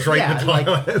resource right in the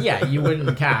toilet. You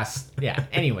wouldn't cast. Yeah.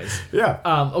 Anyways. Yeah.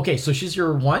 Okay, so she's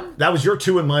your 1. That was your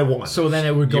 2 and my 1. So then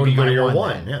it would go to my your 1.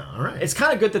 1. Yeah. All right. It's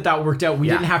kind of good that worked out. We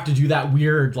didn't have to do that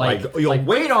weird wait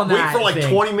on that. Wait for like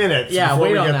thing. 20 minutes. Yeah. Before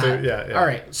wait we on get that. To, All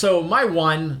right. So my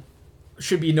 1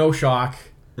 should be no shock.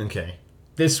 Okay.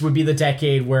 This would be the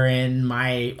decade wherein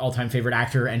my all-time favorite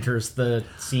actor enters the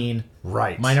scene.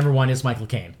 Right. My number 1 is Michael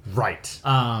Caine. Right.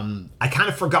 I kind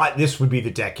of forgot this would be the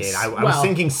decade. I was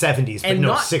thinking 70s, but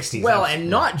no, 60s. Well,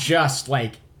 not just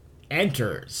like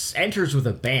enters with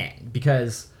a bang,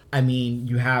 because I mean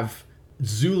you have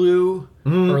Zulu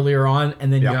earlier on,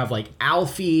 and then you have like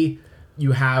Alfie.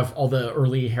 You have all the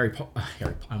early Harry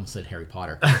I almost said Harry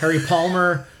Potter. Harry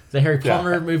Palmer, the Harry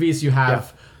Palmer movies. You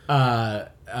have The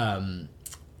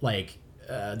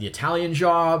Italian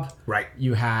Job. Right.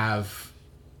 You have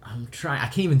I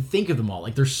can't even think of them all.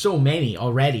 Like there's so many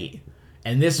already.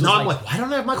 And this was I'm like, why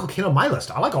don't I have Michael Caine on my list?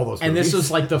 I like all those movies. And this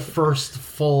was like the first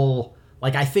full,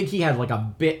 like I think he had like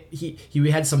a bit, he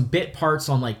had some bit parts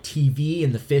on like TV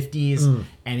in the 50s,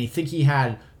 and I think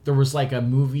there was like a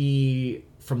movie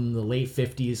from the late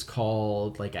 50s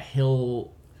called like A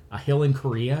Hill in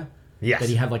Korea. Yes. That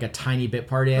he had like a tiny bit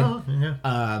part in. Oh,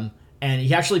 yeah. And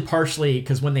he actually partially,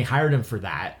 because when they hired him for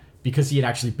that, because he had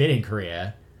actually been in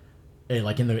Korea,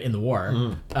 like in the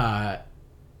war,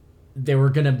 they were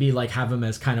gonna be like have him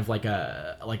as kind of like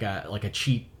a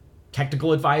cheap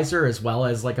technical advisor as well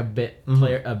as like a bit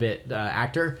player, a bit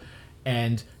actor,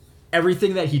 and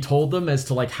everything that he told them as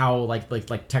to like how like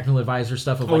technical advisor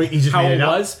stuff of like how it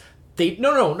was. They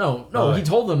no. He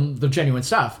told them the genuine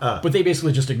stuff, but they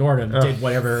basically just ignored him, did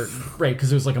whatever, right?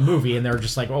 Because it was like a movie, and they were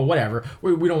just like, "Oh, whatever.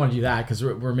 We don't want to do that because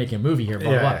we're making a movie here."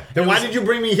 Blah blah. Then why did you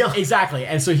bring me here? Exactly,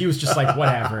 and so he was just like,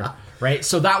 "Whatever." Right,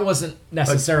 so that wasn't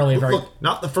necessarily very. Look,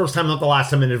 not the first time, not the last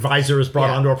time an advisor is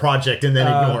brought onto a project and then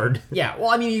ignored. Yeah,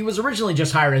 well, I mean, he was originally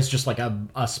just hired as just like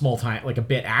a small time, like a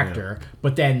bit actor,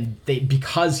 but then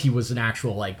because he was an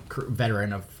actual like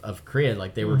veteran of Korea,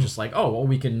 like they were just like, oh, well,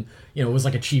 we can, it was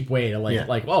like a cheap way to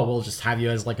like, oh, we'll just have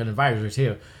you as like an advisor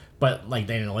too, but like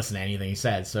they didn't listen to anything he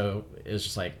said, so it was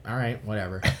just like, all right,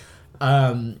 whatever.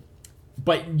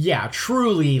 But yeah,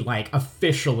 truly, like,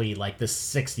 officially, like, the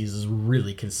 60s is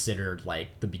really considered,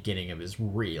 like, the beginning of his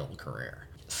real career.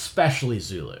 Especially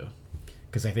Zulu.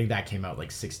 Because I think that came out, like,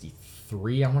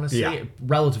 63, I want to say. Yeah.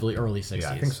 Relatively early 60s.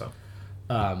 Yeah, I think so.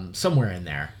 Somewhere in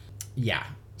there. Yeah.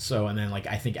 So, and then, like,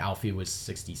 I think Alfie was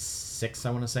 66,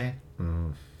 I want to say.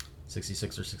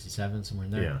 66 or 67, somewhere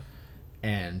in there. Yeah.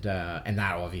 And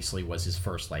that obviously was his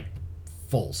first, like,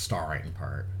 full starring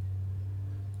part.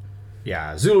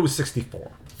 Yeah, Zulu was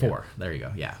 64. There you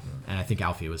go, yeah. And I think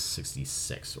Alfie was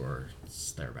 66 or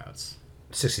thereabouts.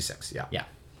 66, yeah.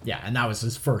 Yeah, and that was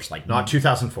his first, like... Not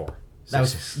 2004. That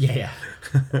was... Yeah.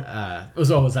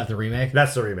 Was that the remake?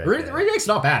 That's the remake. The remake's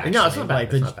not bad, actually. No, it's not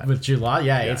bad. Like, with Jude Law,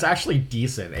 it's actually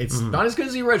decent. It's not as good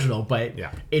as the original, but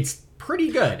it's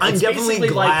pretty good. I'm definitely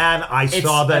glad I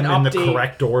saw them in the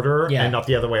correct order and not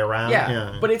the other way around.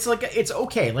 Yeah, but it's like, it's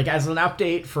okay. Like, as an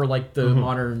update for, like, the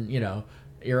modern,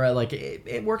 era, like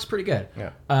it works pretty good.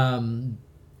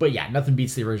 But yeah, nothing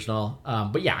beats the original.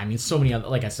 But yeah, I mean, so many other,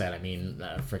 like I said, I mean,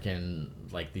 freaking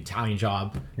like The Italian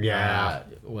Job.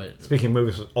 Speaking of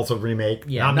movies, also remake.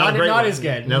 Yeah, not as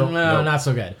good. No, not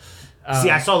so good. See,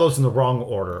 I saw those in the wrong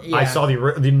order. Yeah. I saw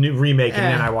the new remake and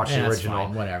then I watched the original.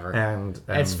 Fine, whatever. And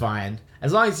it's fine.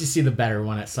 As long as you see the better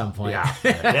one at some point.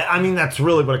 Yeah. I mean, that's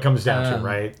really what it comes down to,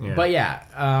 right? Yeah.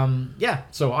 But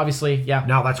so obviously,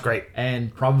 No, that's great.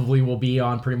 And probably will be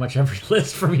on pretty much every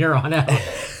list from here on out.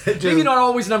 Maybe not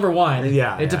always number one.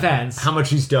 Yeah. It depends. How much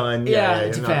he's done.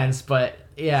 It depends, but...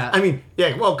 Yeah. I mean,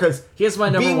 well, because... He is my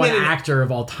number one actor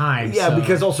of all time. Yeah,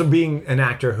 because also being an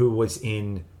actor who was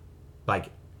in, like...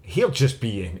 He'll just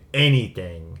be in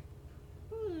anything.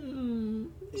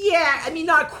 Yeah, I mean,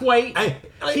 not quite.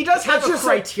 He does have a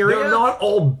criteria. They're not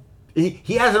all...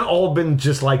 He hasn't all been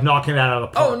just, like, knocking it out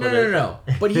of the park. Oh, no.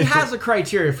 But he has a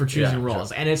criteria for choosing roles.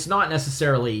 Sure. And it's not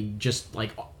necessarily just,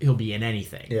 like, he'll be in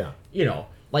anything. Yeah.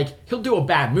 Like, he'll do a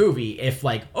bad movie if,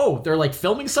 like, they're, like,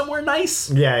 filming somewhere nice.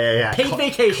 Yeah. Paid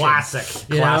vacation. Classic.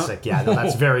 Yeah, no,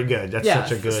 that's very good. That's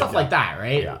such a good... stuff like that,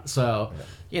 right? Yeah. So,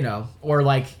 or,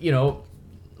 like,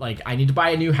 like, I need to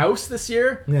buy a new house this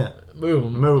year. Yeah.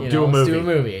 Boom. Do a movie. Let's do a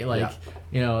movie. Like,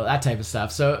 that type of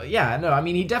stuff. So, yeah, no, I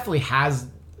mean, he definitely has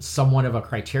somewhat of a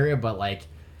criteria, but, like,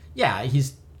 yeah,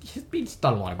 he's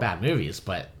done a lot of bad movies,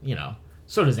 but,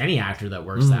 so does any actor that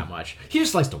works that much. He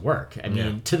just likes to work. I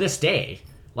mean, to this day,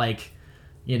 like,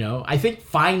 I think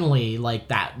finally, like,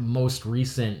 that most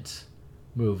recent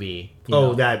movie.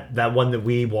 That one that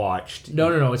we watched.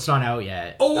 No, it's not out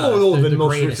yet. The most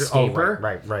Great recent. Escaper.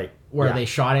 Right. Where they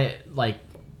shot it, like,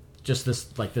 just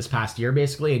this past year,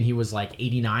 basically, and he was, like,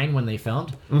 89 when they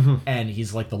filmed, and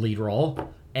he's, like, the lead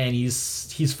role, and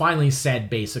he's finally said,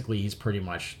 basically, he's pretty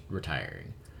much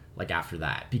retiring, like, after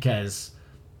that, because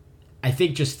I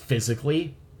think just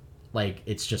physically, like,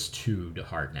 it's just too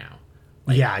hard now.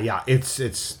 Like,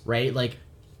 it's right, like,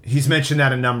 he's mentioned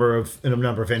that in a number of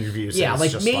interviews. Yeah,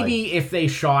 like, maybe if they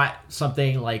shot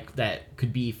something, like, that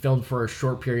could be filmed for a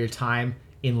short period of time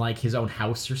in, like, his own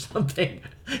house or something,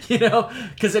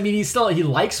 because, I mean, he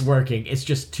likes working. It's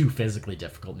just too physically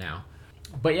difficult now.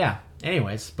 But yeah,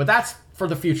 anyways, but that's for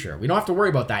the future. We don't have to worry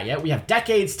about that yet. We have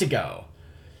decades to go.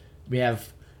 We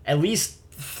have at least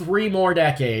 3 more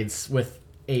decades with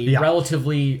a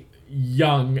relatively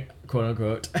young, quote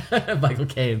unquote, Michael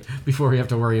Caine before we have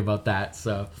to worry about that.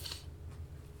 So,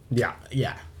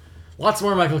 yeah. Lots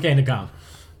more Michael Caine to come.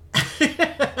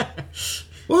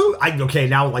 Well, okay,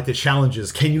 now like the challenge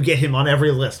is, can you get him on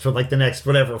every list for like the next,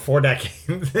 4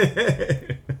 decades?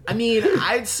 I mean,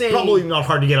 I'd say... Probably not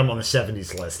hard to get him on the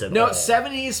 70s list at all.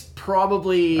 70s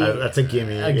probably... that's a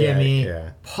gimme. A gimme.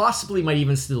 Yeah. Possibly might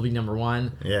even still be number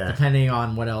 1. Yeah. Depending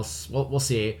on what else. We'll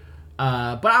see. But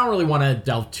I don't really want to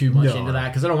delve too much into that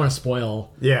because I don't want to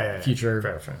spoil future...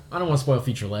 Fair. I don't want to spoil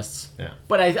future lists. Yeah.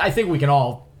 But I think we can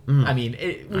all... I mean,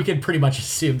 we can pretty much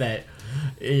assume that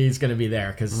he's going to be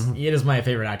there because he is my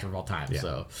favorite actor of all time. Yeah.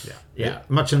 So, yeah.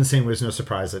 Much in the same way, it's no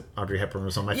surprise that Audrey Hepburn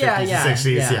was on my 50s and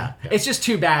 60s. Yeah. It's just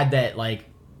too bad that, like,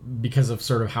 because of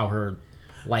sort of how her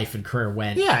life and career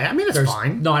went. Yeah, I mean, it's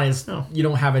fine. Not as... You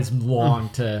don't have as long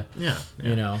to...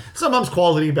 You know. Sometimes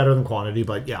quality better than quantity,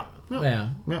 but yeah. I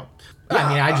mean,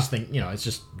 I just think, it's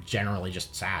just generally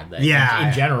just sad that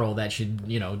in general that she,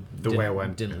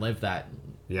 didn't live that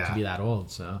to be that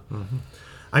old, so...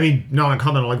 I mean, no, I'm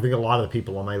commenting. I think a lot of the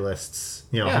people on my lists,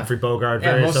 Humphrey Bogart,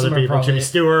 various other people, probably, Jimmy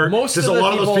Stewart. Most of the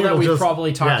people that we've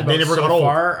probably talked about so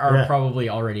far are probably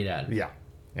already dead.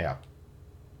 Yeah.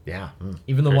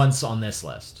 Even the ones on this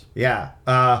list. Yeah.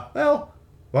 Well,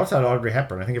 outside Audrey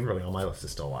Hepburn, I think everybody on my list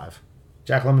is still alive.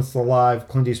 Jack Lemmon's still alive.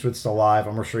 Clint Eastwood's still alive.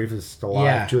 Omar Sharif is still alive.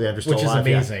 Yeah, Julie Andrews still alive.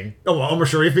 Which is amazing. Yeah. Oh, Omar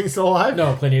Sharif being still alive?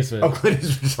 No, Clint Eastwood. Oh, Clint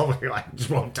Eastwood's still alive. Just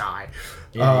won't die.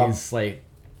 Yeah, he's like...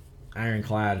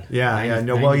 ironclad.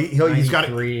 No. Well, he's got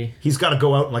to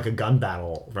go out in like a gun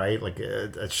battle, right? Like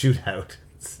a shootout.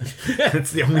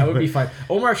 That's the only. That would be fun.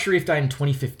 Omar Sharif died in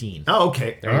 2015. Oh,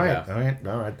 okay. All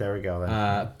right. There we go.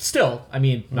 Then. Still, I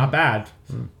mean, not bad.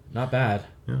 Not bad.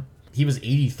 Yeah. He was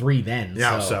 83 then.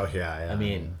 Yeah. So yeah. I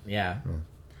mean, yeah.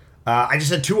 I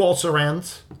just had 2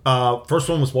 also-rans. First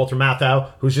one was Walter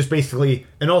Matthau, who's just basically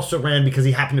an also-ran because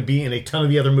he happened to be in a ton of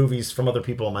the other movies from other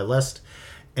people on my list.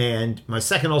 And my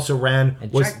second also-ran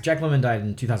was... Jack Lemmon died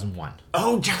in 2001.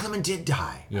 Oh, Jack Lemmon did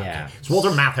die. Yeah. Okay. So Walter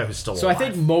Matthau is still alive. So I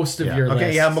think most of your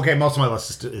list... Okay, most of my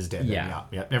list is dead. Yeah.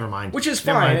 Never mind. Which is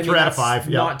fine. 3 out of 5.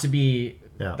 Not to be...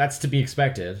 That's to be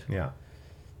expected. Yeah.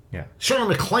 Shirley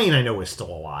MacLaine, I know, is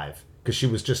still alive. Because she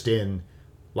was just in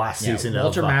last season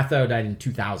Walter Matthau died in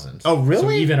 2000. Oh, really?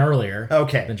 So even earlier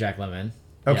than Jack Lemmon.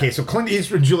 Okay, so Clint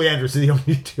Eastwood and Julie Andrews are the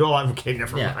only 2 alive. Okay,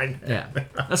 never mind. Yeah.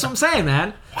 That's what I'm saying,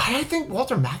 man. Why do I think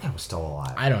Walter Matthau was still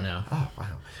alive? I don't know. Oh,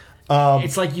 wow.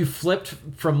 It's like you flipped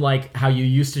from like how you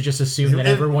used to just assume that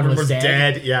everyone was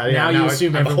dead. Now you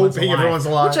assume everyone's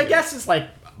alive. Which I Yeah. guess is like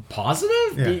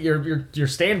positive. Yeah. You're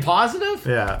staying positive.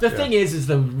 Yeah. The thing is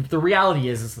the reality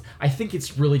is I think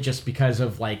it's really just because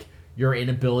of like your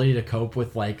inability to cope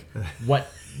with like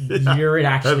what year it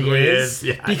actually is.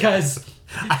 Yeah, because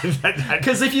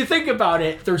if you think about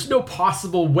it, there's no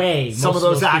possible way some of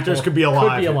those actors could be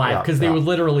alive because they would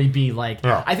literally be like.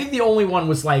 I think the only one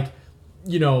was like,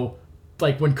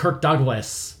 like when Kirk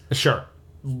Douglas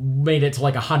made it to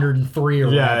like 103 or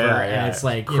whatever, and it's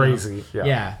like crazy.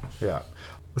 Yeah.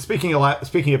 Speaking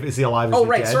of Is He Alive? Oh,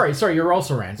 right. Dead? Sorry. You're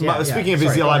also ran. Speaking of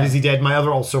Is He Alive? Is He Dead? My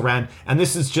other also ran, and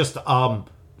this is just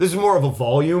this is more of a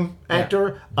volume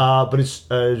actor, but it's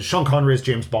Sean Connery as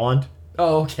James Bond.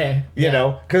 Oh, okay. You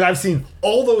know, because I've seen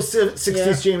all those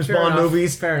 60s James Bond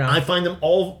movies. Fair enough. I find them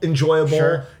all enjoyable.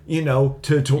 Sure.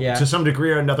 To some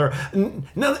degree or another. None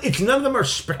of them are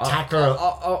spectacular.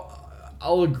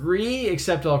 I'll agree,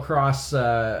 except I'll cross.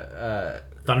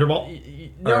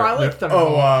 Thunderball? No, I like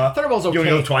Thunderball. Thunderball's okay. You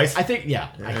only live twice? I think,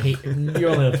 I hate You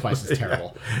Only Live Twice is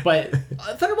terrible. But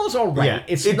Thunderball's alright. Yeah,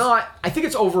 it's not, I think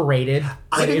it's overrated,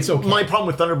 but it's okay. My problem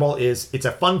with Thunderball is it's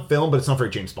a fun film, but it's not very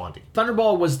James Bondy.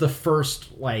 Thunderball was the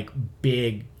first, like,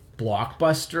 big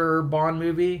blockbuster Bond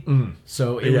movie.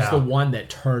 So it was the one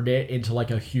that turned it into, like,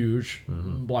 a huge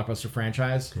blockbuster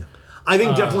franchise. Yeah. I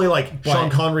think definitely, like, Sean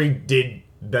Connery did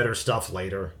better stuff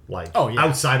later, like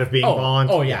outside of being Bond.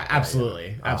 Oh yeah,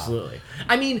 absolutely.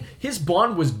 I mean, his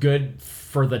Bond was good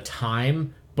for the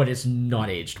time, but it's not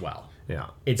aged well. Yeah,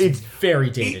 it's very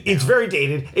dated. It's very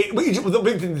dated. The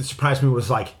big thing that surprised me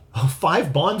was like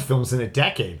 5 Bond films in a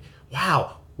decade.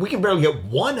 Wow, we can barely get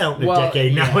one out in a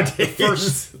decade nowadays. The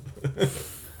first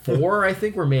 4, I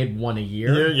think, were made one a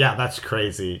year. Yeah, that's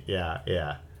crazy.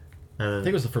 Yeah. I think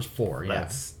it was the first 4. Yeah,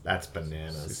 that's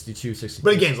bananas. 62, 63.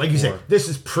 But again, like you said, this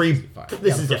is pre.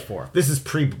 This is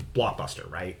pre blockbuster,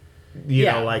 right? You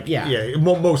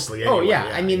know, mostly. Anyway. Oh yeah,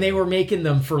 I mean they were making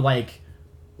them for like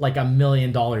 $1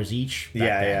 million each.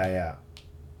 Yeah.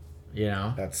 You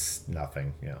know, That's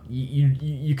nothing. Yeah.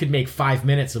 You could make 5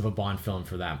 minutes of a Bond film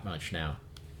for that much now.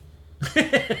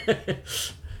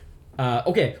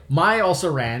 Okay, my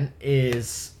also ran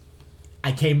is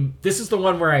this is the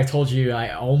one where I told you I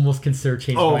almost considered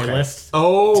changing my list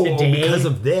today. Because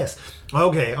of this.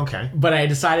 Okay. But I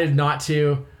decided not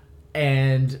to,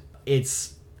 and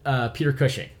it's Peter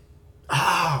Cushing.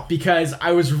 Oh. Because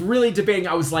I was really debating.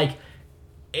 I was like,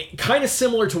 kind of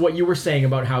similar to what you were saying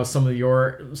about how some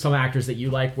actors that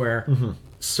you like were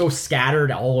so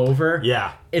scattered all over.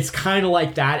 Yeah. It's kind of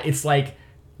like that. It's like,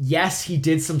 yes, he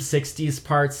did some 60s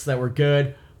parts that were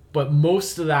good, but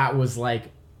most of that was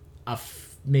like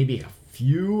maybe a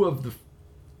few of the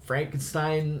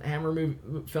Frankenstein Hammer movie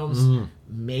films,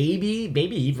 maybe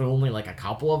even only like a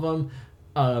couple of them,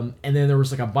 and then there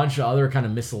was like a bunch of other kind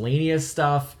of miscellaneous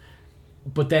stuff,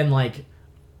 but then like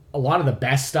a lot of the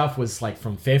best stuff was like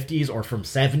from 50s or from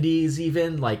 70s,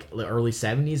 even like the early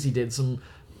 70s. He did some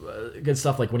good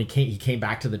stuff, like when he came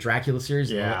back to the Dracula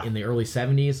series in the early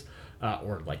 70s.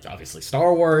 Or like obviously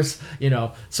Star Wars, you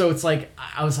know. So it's like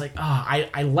I was like,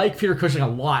 I like Peter Cushing a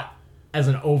lot as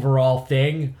an overall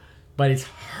thing, but it's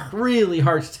really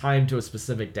hard to tie him to a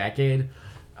specific decade.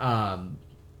 I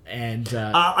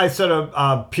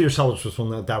said Peter Sellers was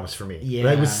one that was for me.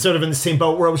 Yeah, I was sort of in the same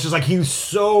boat where I was just like, he was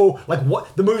so like,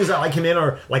 what the movies I like him in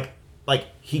are like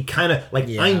he kind of like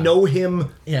I know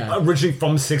him originally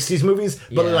from 60s movies,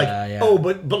 but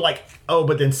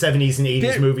but then 70s and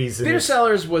 80s movies. Peter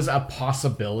Sellers was a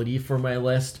possibility for my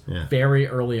list very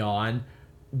early on,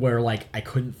 where like I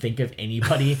couldn't think of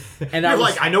anybody, and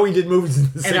I know he did movies in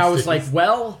the 60s. And I was like,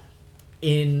 well,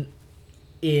 in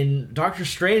Doctor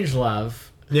Strangelove.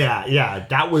 Yeah,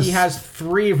 that was... He has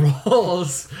 3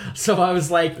 roles, so I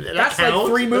was like, that's like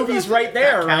 3 movies right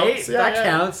there, right? That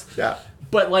counts. Yeah.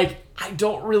 But like, I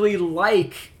don't really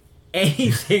like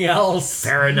anything else.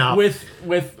 Fair enough. With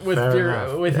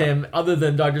him other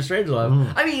than Doctor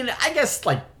Strangelove. I mean, I guess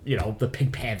like, you know, the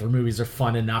Pink Panther movies are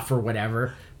fun enough or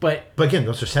whatever. But again,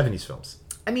 those are 70s films.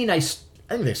 I mean, I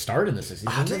think they started in the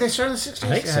 60s. Did they start in the 60s? I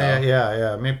think so.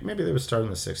 Yeah. Maybe they would start in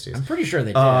the 60s. I'm pretty sure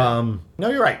they did. No,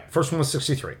 you're right. First one was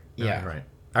 63. Yeah. Right.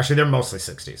 Actually, they're mostly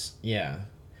 60s. Yeah.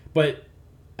 But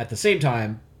at the same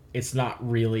time, it's not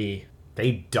really...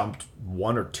 They dumped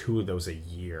 1 or 2 of those a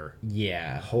year.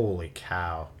 Yeah. Holy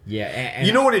cow. Yeah. And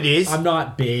you know what it is? I'm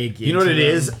not big. You know what it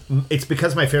is? It's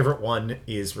because my favorite one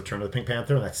is Return of the Pink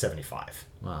Panther, and that's 75.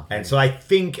 Wow. And so I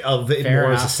think of it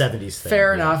more as a 70s thing.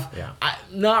 Fair enough. Yeah.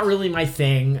 Not really my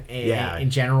thing in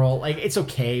general. Like, it's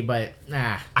okay, but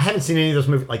I haven't seen any of those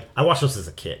movies. Like, I watched those as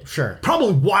a kid. Sure.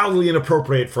 Probably wildly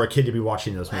inappropriate for a kid to be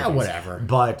watching those movies. Whatever.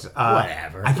 But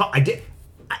whatever.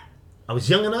 I was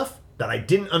young enough that I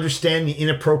didn't understand the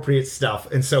inappropriate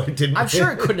stuff, and so it didn't... I'm sure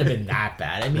it couldn't have been that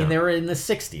bad. I mean, they were in the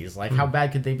 60s. Like, how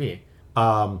bad could they be?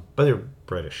 But they're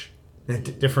British.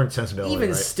 Different sensibility, even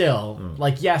right? Still,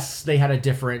 like, yes, they had a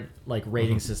different, like,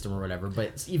 rating system or whatever,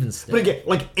 but even still... But again,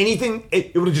 like, anything...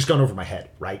 It would have just gone over my head,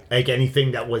 right? Like,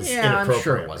 anything that was inappropriate. I'm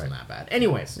sure it wasn't that bad.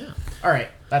 Anyways. Yeah. All right.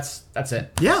 That's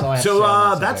it. Yeah.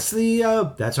 So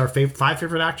that's our 5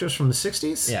 favorite actors from the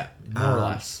 60s. Yeah. More or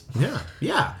less.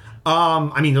 Yeah.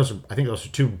 I mean, I think those are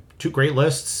two great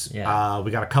lists. Yeah.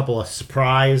 We got a couple of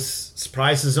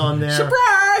surprises on there.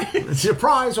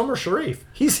 Surprise! Omar Sharif.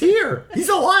 He's here. He's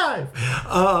alive.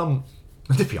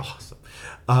 That'd be awesome.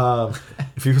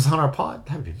 If he was on our pod,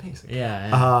 that would be amazing.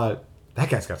 Yeah. That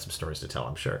guy's got some stories to tell,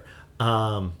 I'm sure.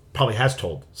 Probably has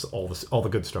told all the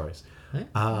good stories.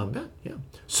 Yeah.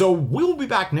 So we'll be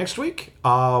back next week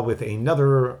with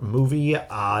another movie,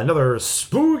 another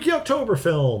spooky October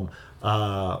film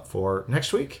for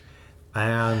next week.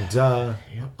 And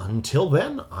until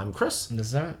then, I'm Chris. This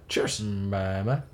is that. Cheers. Bye-bye.